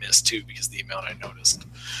bunch that I missed too because the amount I noticed.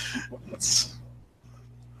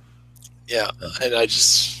 And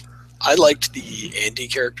I liked the Andy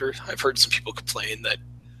character. I've heard some people complain that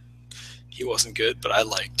he wasn't good, but I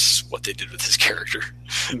liked what they did with his character.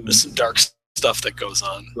 There's some dark stuff that goes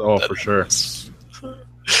on. Oh, for sure.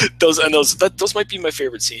 Those might be my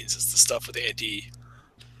favorite scenes. Is the stuff with Andy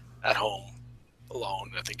at home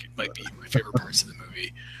alone. I think it might be my favorite parts of the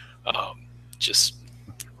movie. Just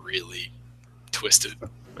really twisted.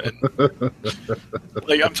 And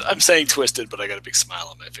like I'm saying twisted, but I got a big smile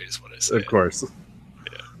on my face when I say it. Of course.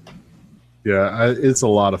 Yeah, it's a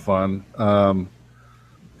lot of fun. I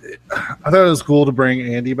thought it was cool to bring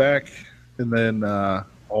Andy back, and then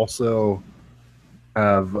also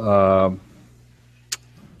have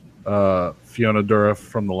Fiona Dourif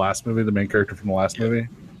from the last movie, the main character from the last movie,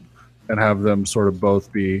 and have them sort of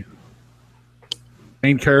both be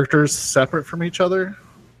main characters separate from each other,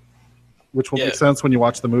 which will make sense when you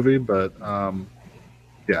watch the movie. But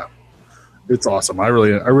yeah, it's awesome. I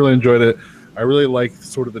really enjoyed it. I really like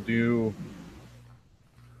sort of the new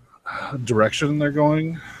direction they're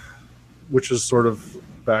going, which is sort of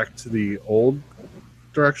back to the old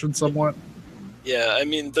direction somewhat. Yeah, I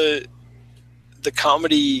mean the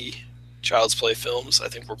comedy Child's Play films I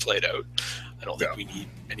think were played out. I don't think we need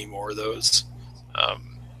any more of those.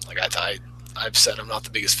 I've said I'm not the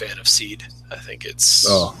biggest fan of Seed. I think it's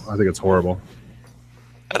horrible.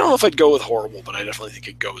 I don't know if I'd go with horrible, but I definitely think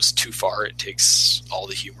it goes too far. It takes all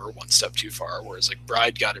the humor one step too far, whereas like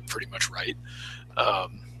Bride got it pretty much right.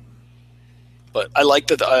 But I like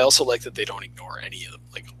that. I also like that they don't ignore any of them.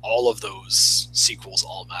 Like all of those sequels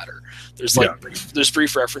all matter. There's there's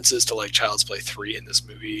brief references to like Child's Play 3 in this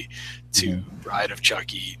movie, to Bride of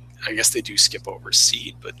Chucky. I guess they do skip over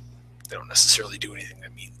Seed, but they don't necessarily do anything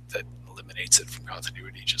that eliminates it from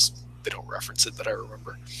continuity. Just they don't reference it that I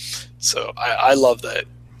remember. So I love that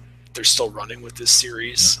they're still running with this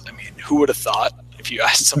series. I mean, who would have thought if you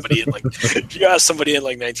asked somebody in like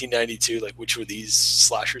 1992, like which of these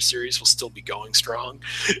slasher series will still be going strong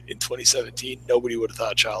in 2017? Nobody would have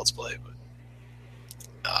thought Child's Play.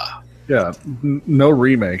 But no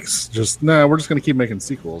remakes. We're just gonna keep making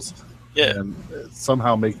sequels. Yeah, and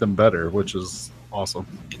somehow make them better, which is awesome.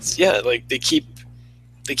 It's like they keep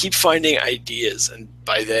finding ideas, and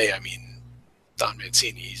by they I mean Don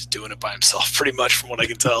Mancini. He's doing it by himself pretty much from what I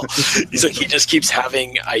can tell. He's like, he just keeps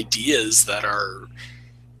having ideas that are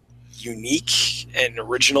unique and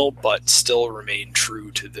original, but still remain true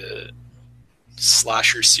to the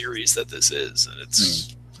slasher series that this is. And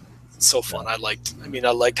it's so fun. I liked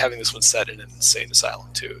having this one set in an insane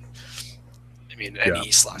asylum too. I mean, any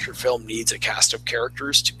slasher film needs a cast of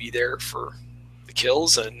characters to be there for the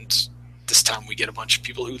kills, and this time we get a bunch of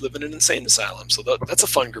people who live in an insane asylum, so that's a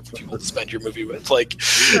fun group of people to spend your movie with. It's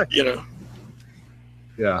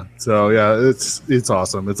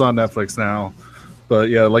awesome. It's on Netflix now, but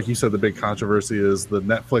like you said, the big controversy is the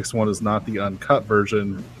Netflix one is not the uncut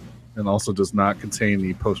version, and also does not contain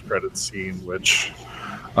the post-credits scene, which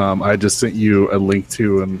I just sent you a link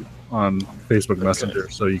to on Facebook Messenger,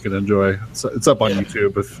 so you can enjoy. It's up on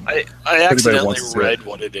YouTube. If I accidentally read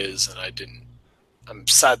what it is, and I didn't. I'm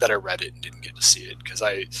sad that I read it and didn't get to see it, because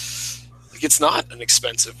it's not an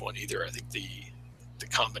expensive one either. I think the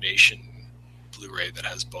combination Blu-ray that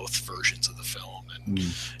has both versions of the film and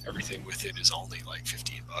everything with it is only like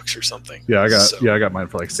 $15 or something. I got mine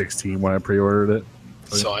for like 16 when I pre-ordered it.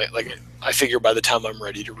 So I figure by the time I'm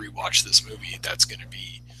ready to rewatch this movie, that's going to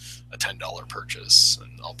be a $10 purchase,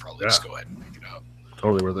 and I'll probably just go ahead and pick it up.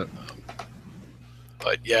 Totally worth it.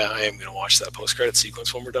 But I am going to watch that post-credit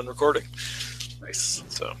sequence when we're done recording. Nice.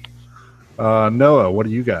 So, Noah, what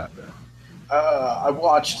do you got? I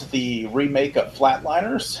watched the remake of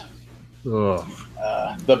Flatliners. Ugh.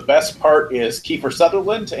 The best part is Kiefer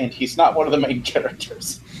Sutherland, and he's not one of the main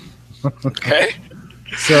characters. Okay.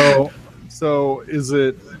 So is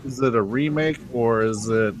it a remake, or is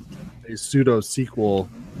it a pseudo sequel?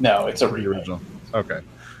 No, it's a remake. Original. Okay.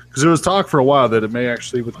 Because there was talk for a while that it may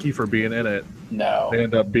actually, with Kiefer being in it, No, they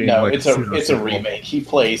end up being no, like it's a remake. He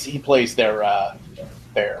plays their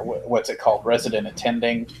what's it called, resident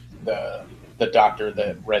attending, the doctor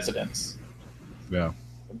that residents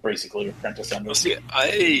basically apprentice under. Well, see,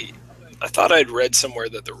 I thought I'd read somewhere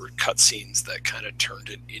that there were cutscenes that kind of turned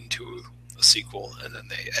it into a sequel, and then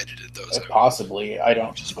they edited those out. Possibly, I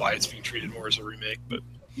don't. Which is why it's being treated more as a remake. But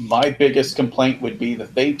my biggest complaint would be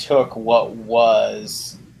that they took what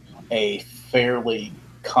was a fairly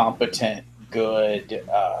competent, good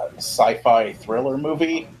sci-fi thriller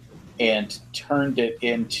movie and turned it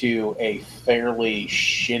into a fairly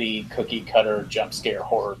shitty cookie-cutter jump scare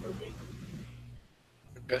horror movie.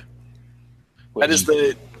 Okay. That is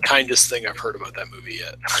the kindest thing I've heard about that movie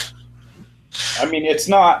yet. I mean, it's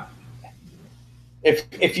not...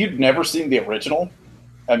 If you've never seen the original,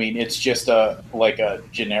 I mean, it's just a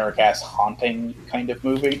generic-ass haunting kind of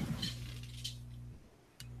movie.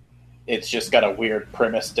 It's just got a weird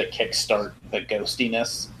premise to kickstart the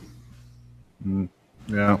ghostiness.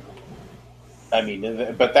 Yeah. I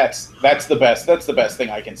mean, but that's the best. That's the best thing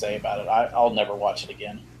I can say about it. I'll never watch it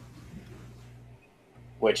again.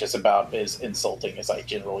 Which is about as insulting as I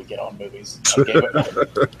generally get on movies.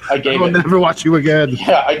 I will never watch you again.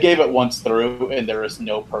 Yeah, I gave it once through, and there is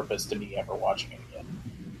no purpose to me ever watching it again.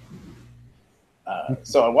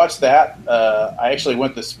 So I watched that. I actually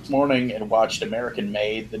went this morning and watched American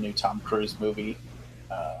Made, the new Tom Cruise movie.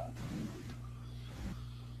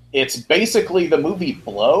 It's basically the movie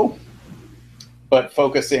Blow, but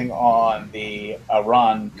focusing on the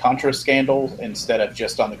Iran-Contra scandal instead of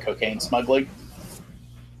just on the cocaine smuggling.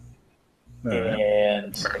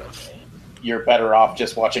 And you're better off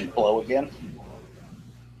just watching Blow again.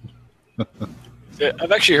 Yeah,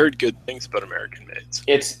 I've actually heard good things about American Made.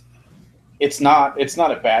 It's not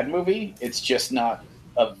a bad movie. It's just not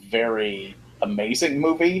a very amazing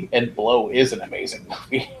movie, and Blow is an amazing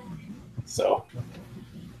movie. So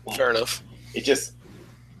fair enough.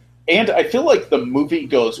 And I feel like the movie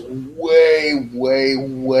goes way, way,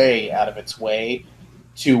 way out of its way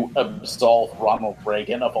to absolve Ronald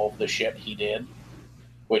Reagan of all the shit he did,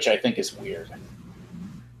 which I think is weird.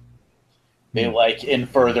 They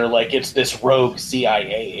infer it's this rogue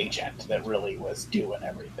CIA agent that really was doing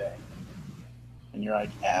everything. And you're like,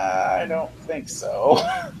 I don't think so.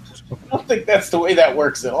 I don't think that's the way that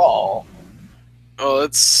works at all. Oh,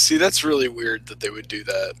 that's really weird that they would do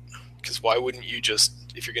that. Because why wouldn't you just,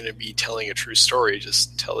 if you're going to be telling a true story,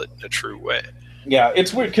 just tell it in a true way? Yeah,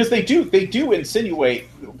 it's weird because they do insinuate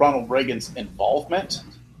Ronald Reagan's involvement.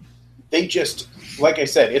 They just, like I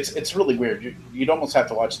said, it's really weird. You'd almost have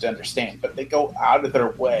to watch to understand, but they go out of their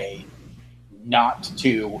way not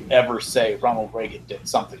to ever say Ronald Reagan did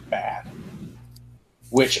something bad.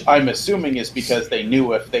 Which I'm assuming is because they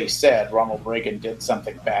knew if they said Ronald Reagan did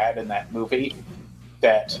something bad in that movie,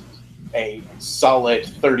 that a solid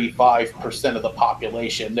 35% of the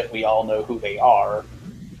population that we all know who they are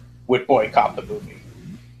would boycott the movie.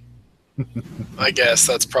 I guess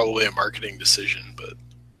that's probably a marketing decision, but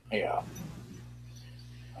yeah.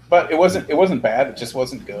 But it wasn't bad. It just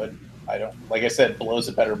wasn't good. Like I said, Blow's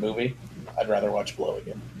a better movie. I'd rather watch Blow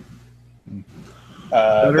again.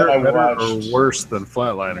 Better or worse than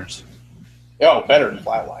Flatliners? Oh, better than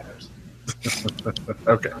Flatliners.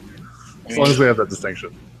 Okay. As long as we have that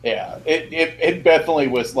distinction. Yeah, it definitely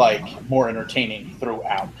was more entertaining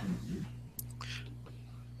throughout.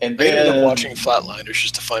 And I ended up watching Flatliners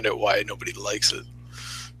just to find out why nobody likes it.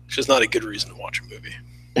 It's just not a good reason to watch a movie.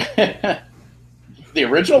 The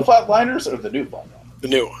original Flatliners or the new Flatliners? The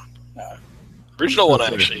new one. Original one I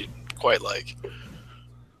actually quite like.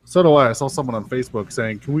 So do I. I saw someone on Facebook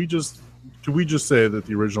saying, "Can we just say that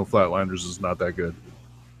the original Flatliners is not that good?"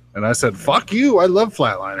 And I said, "Fuck you! I love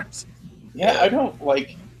Flatliners." Yeah, I don't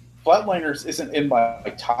like Flatliners. Isn't in my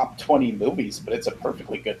top 20 movies, but it's a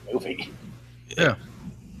perfectly good movie. Yeah,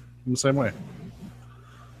 in the same way.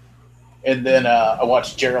 And then I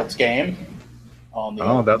watched Gerald's Game on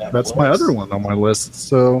the that's my other one on my list.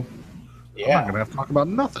 So yeah, I'm not gonna have to talk about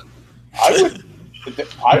nothing.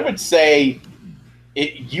 I would say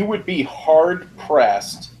you would be hard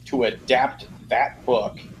pressed to adapt that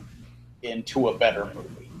book into a better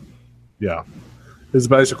movie. Yeah, it's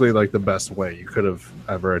basically the best way you could have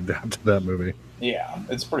ever adapted that movie. Yeah,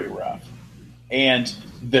 it's pretty rough. And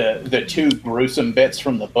the two gruesome bits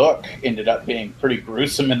from the book ended up being pretty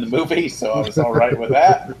gruesome in the movie, so I was all right with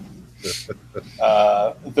that.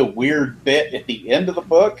 The weird bit at the end of the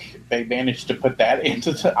book, they managed to put that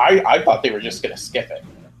into I thought they were just going to skip it,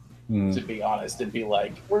 to be honest, and be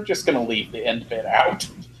like, we're just going to leave the end bit out.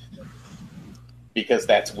 because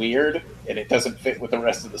that's weird and it doesn't fit with the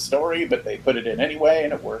rest of the story, but they put it in anyway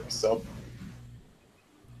and it works. So,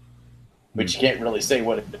 but you can't really say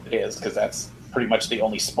what it is because that's pretty much the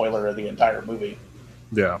only spoiler of the entire movie.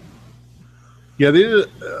 Yeah. Yeah, they did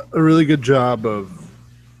a really good job of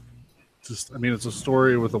just, I mean, it's a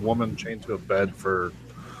story with a woman chained to a bed for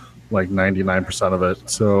like 99% of it.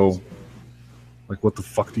 So, like, what the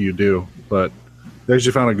fuck do you do? But they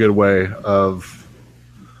actually found a good way of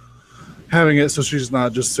having it so she's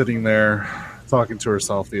not just sitting there talking to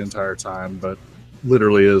herself the entire time, but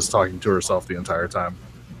literally is talking to herself the entire time.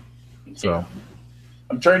 So, yeah.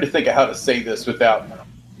 I'm trying to think of how to say this without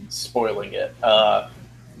spoiling it.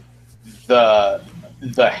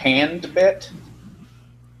 The hand bit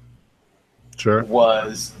sure,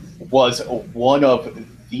 was one of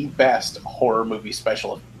the best horror movie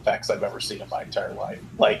special effects I've ever seen in my entire life.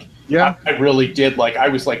 Like, yeah, I really did. Like, I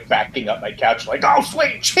was like backing up my couch, like, oh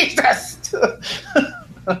sweet Jesus!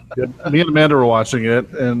 Yeah, me and Amanda were watching it,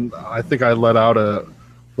 and I think I let out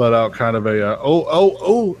kind of a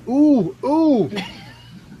ooh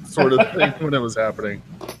sort of thing when it was happening.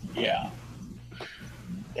 Yeah.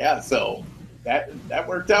 So that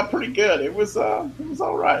worked out pretty good. It was all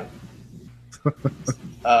right.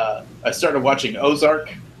 I started watching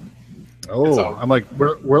Ozark. Oh, I'm like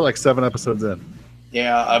we're like 7 episodes in.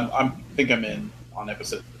 Yeah, I think I'm in on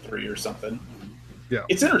episode 3 or something. Yeah,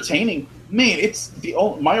 it's entertaining. Man, it's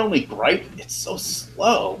my only gripe. It's so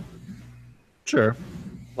slow. Sure.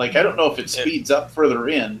 Like, I don't know if it speeds up further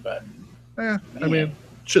in, but I mean,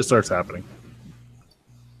 shit starts happening.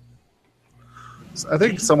 I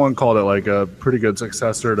think someone called it like a pretty good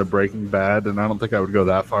successor to Breaking Bad, and I don't think I would go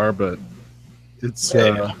that far, but it's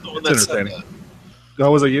entertaining.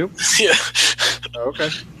 Oh, was it you? Yeah. Oh, okay.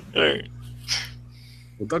 All right.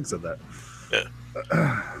 Well, Doug said that. Yeah.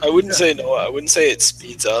 I wouldn't say no. I wouldn't say it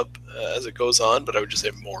speeds up as it goes on, but I would just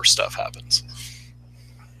say more stuff happens.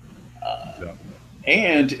 Yeah.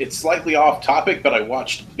 And it's slightly off topic, but I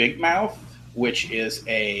watched Big Mouth, which is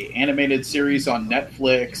a animated series on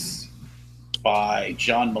Netflix by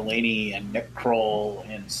John Mulaney and Nick Kroll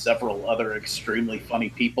and several other extremely funny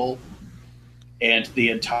people. And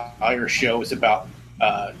the entire show is about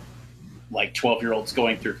like 12-year-olds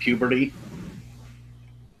going through puberty.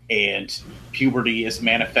 And puberty is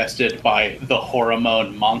manifested by the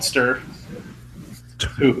hormone monster,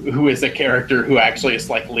 who is a character who actually is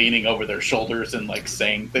like leaning over their shoulders and like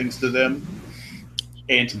saying things to them.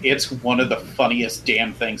 And it's one of the funniest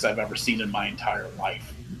damn things I've ever seen in my entire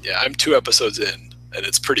life. Yeah, I'm 2 episodes in, and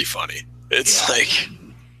it's pretty funny. It's like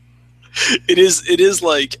it is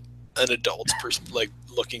like an adult's like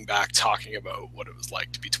looking back, talking about what it was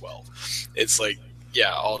like to be 12. It's like,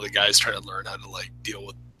 yeah, all the guys trying to learn how to like deal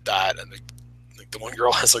with that, and the one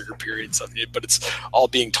girl has like her period and stuff, but it's all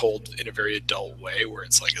being told in a very adult way, where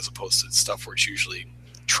it's like, as opposed to stuff where it's usually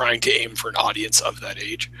trying to aim for an audience of that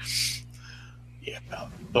age. Yeah,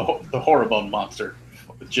 the hormone monster,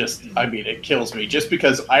 just, I mean, it kills me, just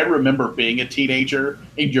because I remember being a teenager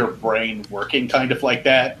and your brain working kind of like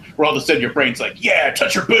that, where all of a sudden your brain's like, yeah,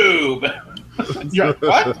 touch your boob. You're like,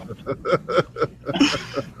 what?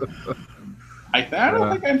 I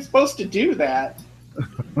don't think I'm supposed to do that.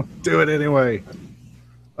 Do it anyway.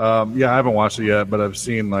 Yeah, I haven't watched it yet, but I've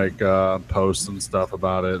seen like posts and stuff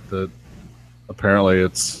about it that apparently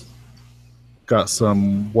it's got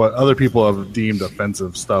some what other people have deemed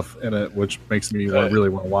offensive stuff in it, which makes me really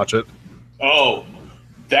want to watch it. Oh,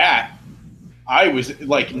 that I was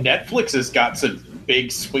like, Netflix has got some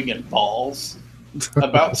big swinging balls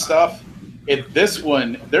about stuff. In this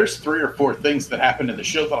one, there's 3 or 4 things that happen in the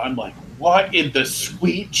show that I'm like, what in the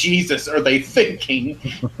sweet Jesus are they thinking?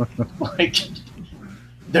 Like,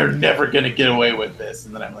 they're never going to get away with this.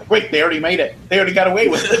 And then I'm like, wait, they already made it. They already got away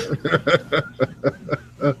with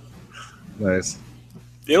it. Nice.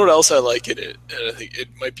 You know what else I like in it, and I think it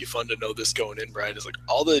might be fun to know this going in, Brian, is like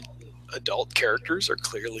all the adult characters are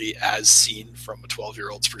clearly as seen from a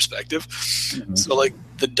 12-year-old's perspective. Mm-hmm. So like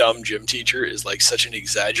the dumb gym teacher is like such an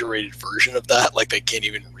exaggerated version of that, like they can't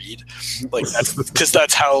even read. Like that's because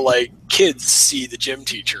that's how like kids see the gym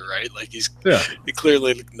teacher, right? Like he's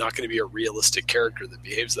clearly not going to be a realistic character that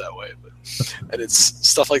behaves that way. But and it's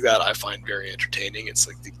stuff like that I find very entertaining. It's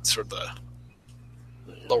like the sort of the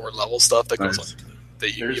lower level stuff that goes on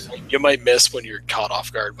that you might miss when you're caught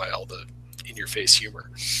off guard by all the in your face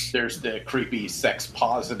humor. There's the creepy sex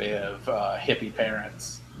positive hippie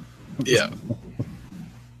parents. Yeah.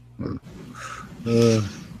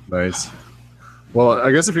 Nice. Well,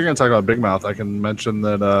 I guess if you're going to talk about Big Mouth, I can mention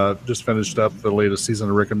that just finished up the latest season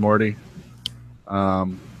of Rick and Morty,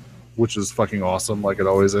 which is fucking awesome, like it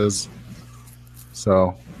always is.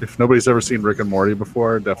 So If nobody's ever seen Rick and Morty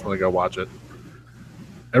before, definitely go watch it.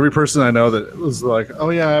 Every person I know that was like, "Oh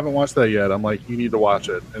yeah, I haven't watched that yet," I'm like, "You need to watch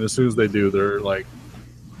it." And as soon as they do, they're like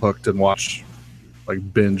hooked and watch,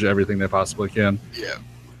 like binge everything they possibly can. Yeah.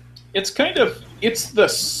 It's the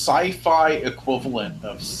sci-fi equivalent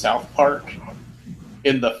of South Park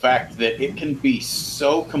in the fact that it can be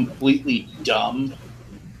so completely dumb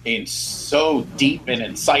and so deep and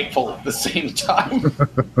insightful at the same time.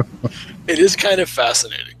 It is kind of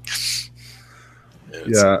fascinating.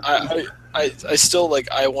 Yeah. I still like.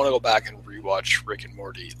 I want to go back and rewatch Rick and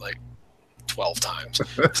Morty like 12 times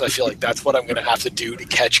because I feel like that's what I'm going to have to do to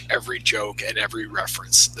catch every joke and every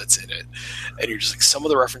reference that's in it. And you're just like, some of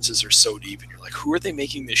the references are so deep, and you're like, who are they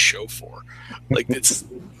making this show for? Like, it's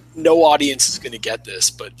no audience is going to get this,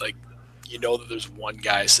 but like, you know that there's one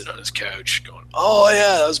guy sitting on his couch going, "Oh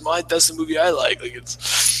yeah, that's the movie I like." Like,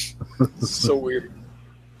 it's so weird.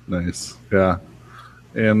 Nice, yeah.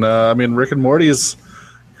 And I mean, Rick and Morty is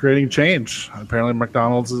creating change. Apparently,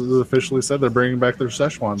 McDonald's has officially said they're bringing back their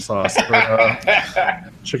Szechuan sauce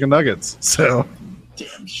for chicken nuggets. So,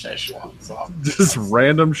 damn Szechuan sauce. Just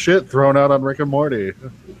random shit thrown out on Rick and Morty,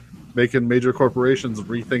 making major corporations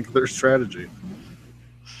rethink their strategy.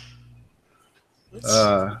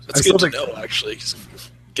 It's good to know, actually, because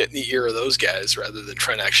get in the ear of those guys rather than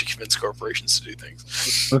trying to actually convince corporations to do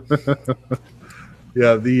things.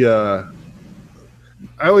 Yeah,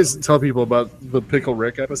 I always tell people about the Pickle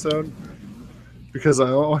Rick episode because I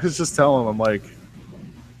always just tell them, I'm like,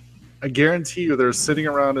 I guarantee you they're sitting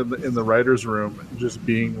around in the writer's room just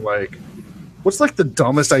being like, what's like the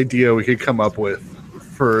dumbest idea we could come up with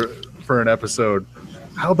for an episode?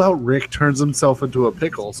 How about Rick turns himself into a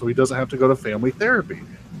pickle so he doesn't have to go to family therapy?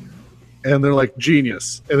 And they're like,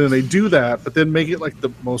 genius. And then they do that, but then make it like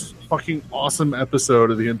the most fucking awesome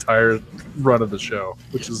episode of the entire run of the show,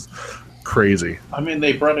 which is crazy. I mean,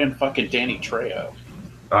 they brought in fucking Danny Trejo.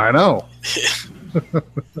 I know.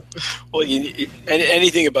 Well,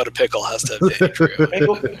 anything about a pickle has to have Danny Trejo.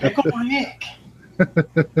 Pickle Rick.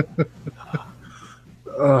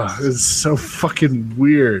 It's so fucking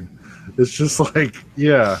weird. It's just like,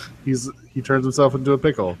 yeah, he turns himself into a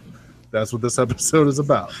pickle. That's what this episode is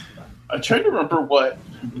about. I'm trying to remember what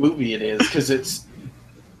movie it is, because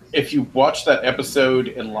if you watch that episode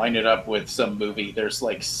and line it up with some movie, there's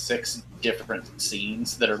like 6 different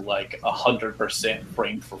scenes that are like 100%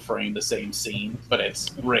 frame for frame the same scene, but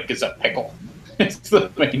it's Rick is a pickle. It's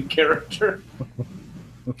the main character.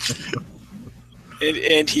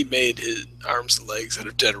 And he made his arms and legs out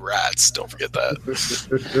of dead rats. Don't forget that.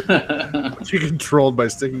 He controlled by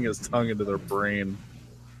sticking his tongue into their brain.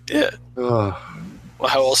 Yeah. Ugh. Well,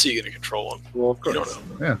 how else are you going to control him? Well, of course. You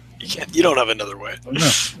don't know. Yeah. You can't. You don't have another way.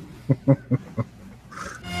 No.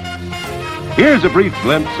 Here's a brief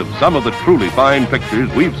glimpse of some of the truly fine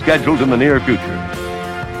pictures we've scheduled in the near future.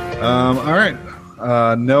 All right.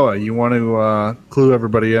 Noah, you want to clue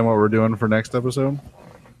everybody in what we're doing for next episode?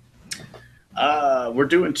 We're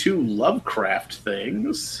doing 2 Lovecraft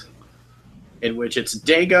things, in which it's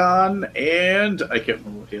Dagon and I can't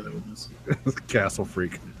remember what the other one is. Castle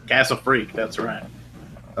Freak. Castle Freak, that's right.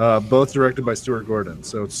 Both directed by Stuart Gordon.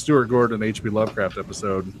 So it's Stuart Gordon H.P. Lovecraft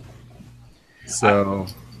episode. So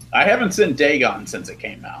I haven't seen Dagon since it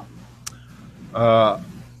came out.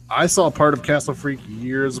 I saw part of Castle Freak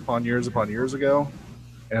years upon years ago,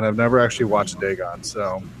 and I've never actually watched Dagon.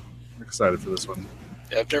 So I'm excited for this one.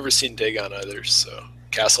 Yeah, I've never seen Dagon either, so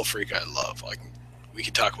Castle Freak I love. We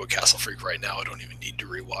could talk about Castle Freak right now. I don't even need to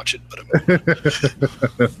rewatch it, but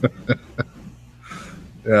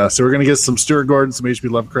Yeah, so we're going to get some Stuart Gordon, some H.P.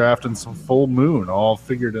 Lovecraft, and some Full Moon all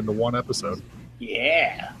figured into one episode.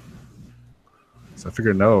 Yeah. So I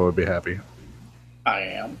figured Noah would be happy. I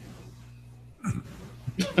am.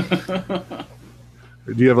 Do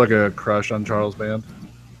you have like a crush on Charles Band?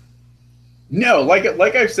 No, like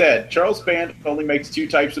I've said, Charles Band only makes 2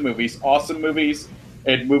 types of movies: awesome movies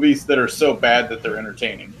and movies that are so bad that they're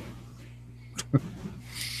entertaining.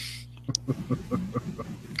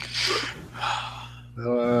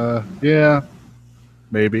 Yeah,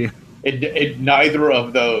 maybe. And neither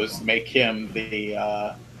of those make him the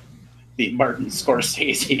Martin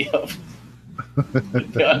Scorsese of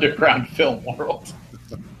the underground film world.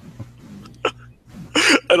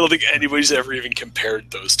 I don't think anybody's ever even compared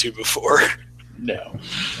those 2 before.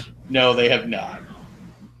 No, they have not.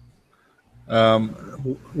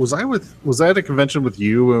 Was I at a convention with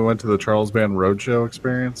you when we went to the Charles Band Roadshow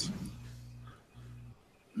experience?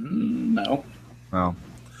 No. No.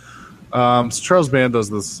 So Charles Band does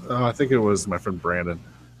this. I think it was my friend Brandon.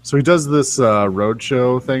 So he does this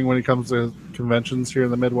roadshow thing when he comes to conventions here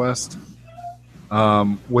in the Midwest.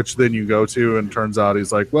 which then you go to, and turns out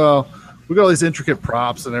he's like, well, we got all these intricate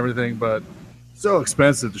props and everything, but so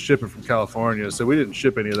expensive to ship it from California, so we didn't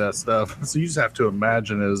ship any of that stuff. So you just have to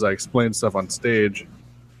imagine it as I explain stuff on stage,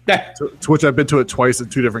 to which I've been to it twice at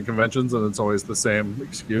 2 different conventions, and it's always the same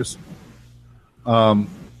excuse.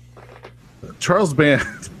 Charles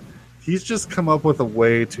Band, he's just come up with a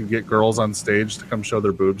way to get girls on stage to come show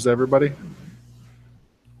their boobs to everybody.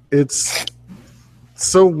 It's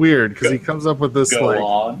so weird because he comes up with this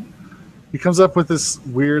he comes up with this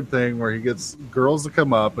weird thing where he gets girls to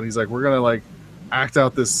come up and he's like, we're gonna like act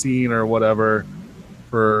out this scene or whatever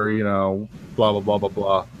for, you know, blah blah blah blah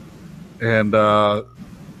blah, and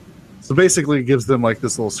so basically he gives them like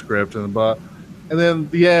this little script and then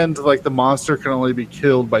the end, like the monster can only be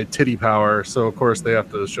killed by titty power, so of course they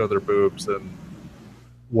have to show their boobs and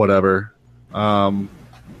whatever.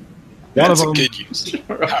 That's a good use of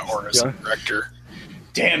power as a director.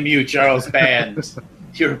 Damn you, Charles Band.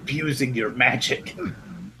 You're abusing your magic.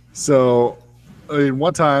 So, I mean,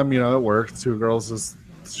 one time, you know, it worked. 2 girls just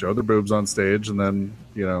showed their boobs on stage and then,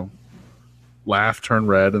 you know, laughed, turned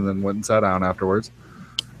red, and then went and sat down afterwards.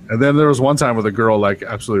 And then there was one time where the girl, like,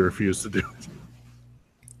 absolutely refused to do it.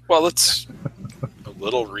 Well, it's a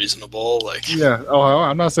little reasonable. Like, yeah. Oh,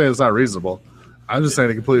 I'm not saying it's not reasonable. I'm just saying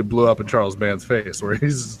it completely blew up in Charles Band's face, where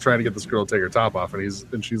he's trying to get this girl to take her top off,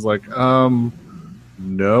 and she's like,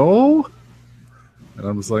 no. And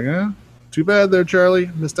I'm just like, too bad there, Charlie.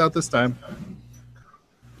 Missed out this time.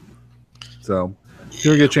 So, if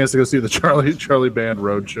you ever get a chance to go see the Charlie Band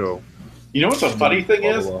Roadshow. You know what the funny thing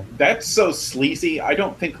is? That's so sleazy, I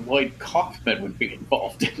don't think Lloyd Kaufman would be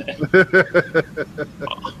involved in it.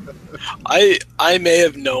 I may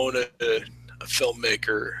have known a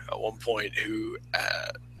filmmaker at one point who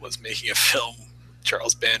was making a film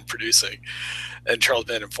Charles Band producing, and Charles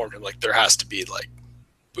Band informed him, like, there has to be like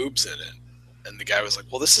boobs in it, and the guy was like,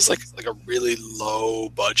 well, this is like a really low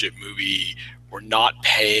budget movie, we're not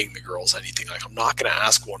paying the girls anything, like, I'm not going to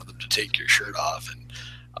ask one of them to take your shirt off. And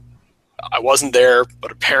I wasn't there,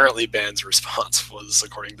 but apparently Band's response was,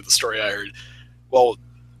 according to the story I heard, well,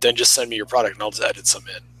 then just send me your product and I'll just edit some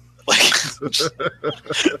in. Like,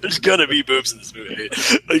 there's gonna be boobs in this movie.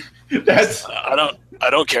 Like, I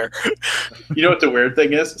don't care. You know what the weird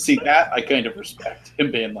thing is? See, that I kind of respect.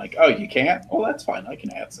 Him being like, oh, you can't? Well, that's fine. I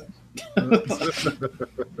can add some.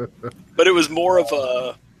 But it was more of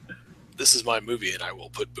a, this is my movie and I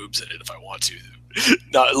will put boobs in it if I want to.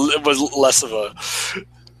 It was less of a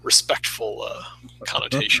respectful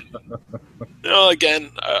connotation.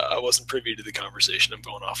 Again, I wasn't privy to the conversation. I'm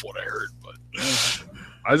going off what I heard, but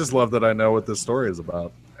I just love that I know what this story is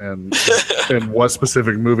about and what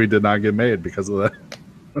specific movie did not get made because of that.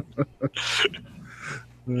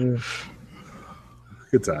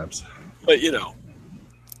 Good times. But you know.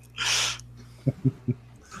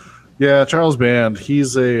 Yeah, Charles Band,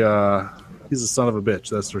 he's a son of a bitch,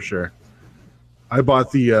 that's for sure. I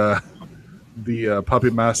bought the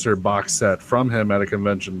Puppet Master box set from him at a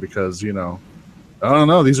convention because, you know, I don't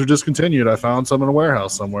know, these are discontinued. I found some in a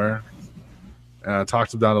warehouse somewhere. And I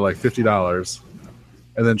talked him down to like $50.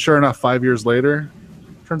 And then sure enough, 5 years later,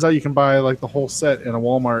 turns out you can buy like the whole set in a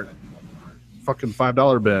Walmart fucking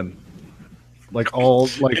 $5 bin. Like all,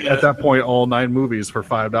 like at that point, all 9 movies for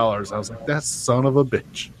 $5. I was like, that son of a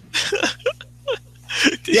bitch.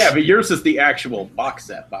 Yeah, but yours is the actual box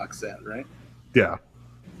set, right? Yeah.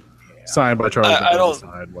 Signed by Charles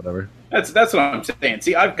Band, whatever. That's what I'm saying.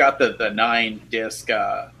 See, I've got the 9-disc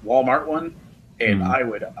Walmart one, and I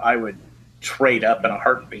would trade up in a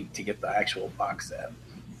heartbeat to get the actual box set.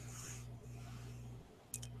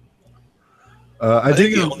 I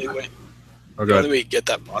think the only way you get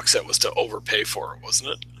that box set was to overpay for it, wasn't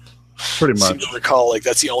it? Pretty much. I seem to recall, like,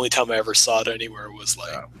 that's the only time I ever saw it anywhere was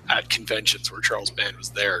like at conventions where Charles Band was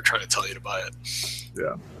there trying to tell you to buy it.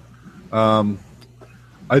 Yeah.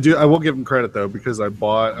 I will give him credit though, because I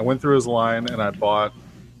went through his line and I bought,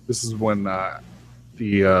 this is when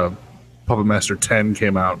the Puppet Master 10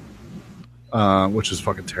 came out, which is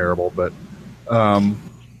fucking terrible, but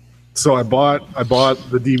so I bought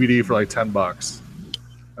the DVD for like $10,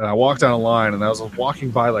 and I walked down a line, and I was walking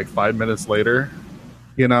by like 5 minutes later,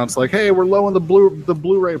 he announced like, hey, we're lowering the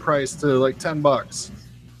Blu-ray price to like $10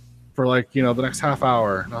 for like, you know, the next half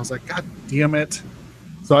hour. And I was like, god damn it.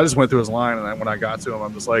 So I just went through his line, and when I got to him,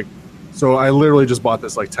 I'm just like, so I literally just bought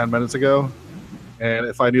this like 10 minutes ago, and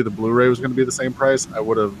if I knew the Blu-ray was going to be the same price, I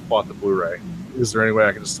would have bought the Blu-ray. Is there any way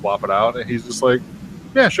I can just swap it out? And he's just like,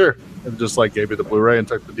 yeah, sure. And just like gave me the Blu-ray and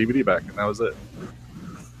took the DVD back, and that was it.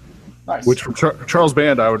 Nice. Which from Charles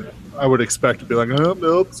Band, I would I would expect to be like, oh,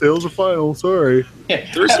 nope, sales are final. Sorry. I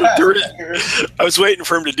was waiting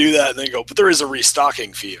for him to do that and then go, but there is a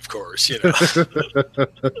restocking fee, of course. You know.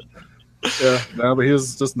 Yeah, no, but he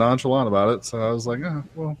was just nonchalant about it. So I was like, oh,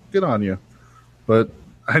 well, good on you. But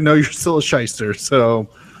I know you're still a shyster, so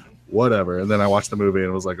whatever. And then I watched the movie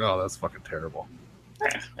and was like, oh, that's fucking terrible.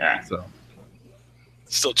 Yeah. So.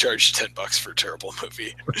 Still charged $10 for a terrible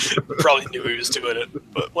movie. Probably knew he was doing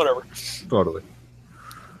it, but whatever. Totally.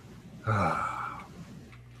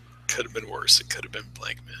 Could have been worse. It could have been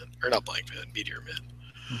Blankman. Or not Blankman, Meteor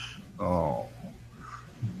Man. Oh.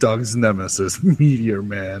 Doug's nemesis, Meteor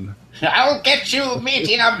Man. I'll get you,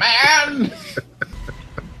 Meteor Man!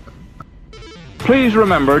 Please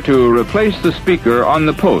remember to replace the speaker on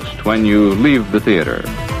the post when you leave the theater.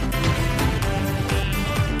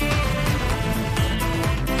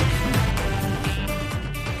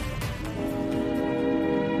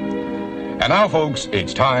 And now, folks,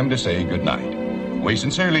 it's time to say goodnight. We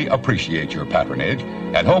sincerely appreciate your patronage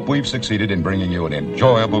and hope we've succeeded in bringing you an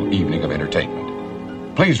enjoyable evening of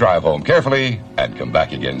entertainment. Please drive home carefully and come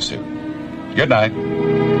back again soon. Good night.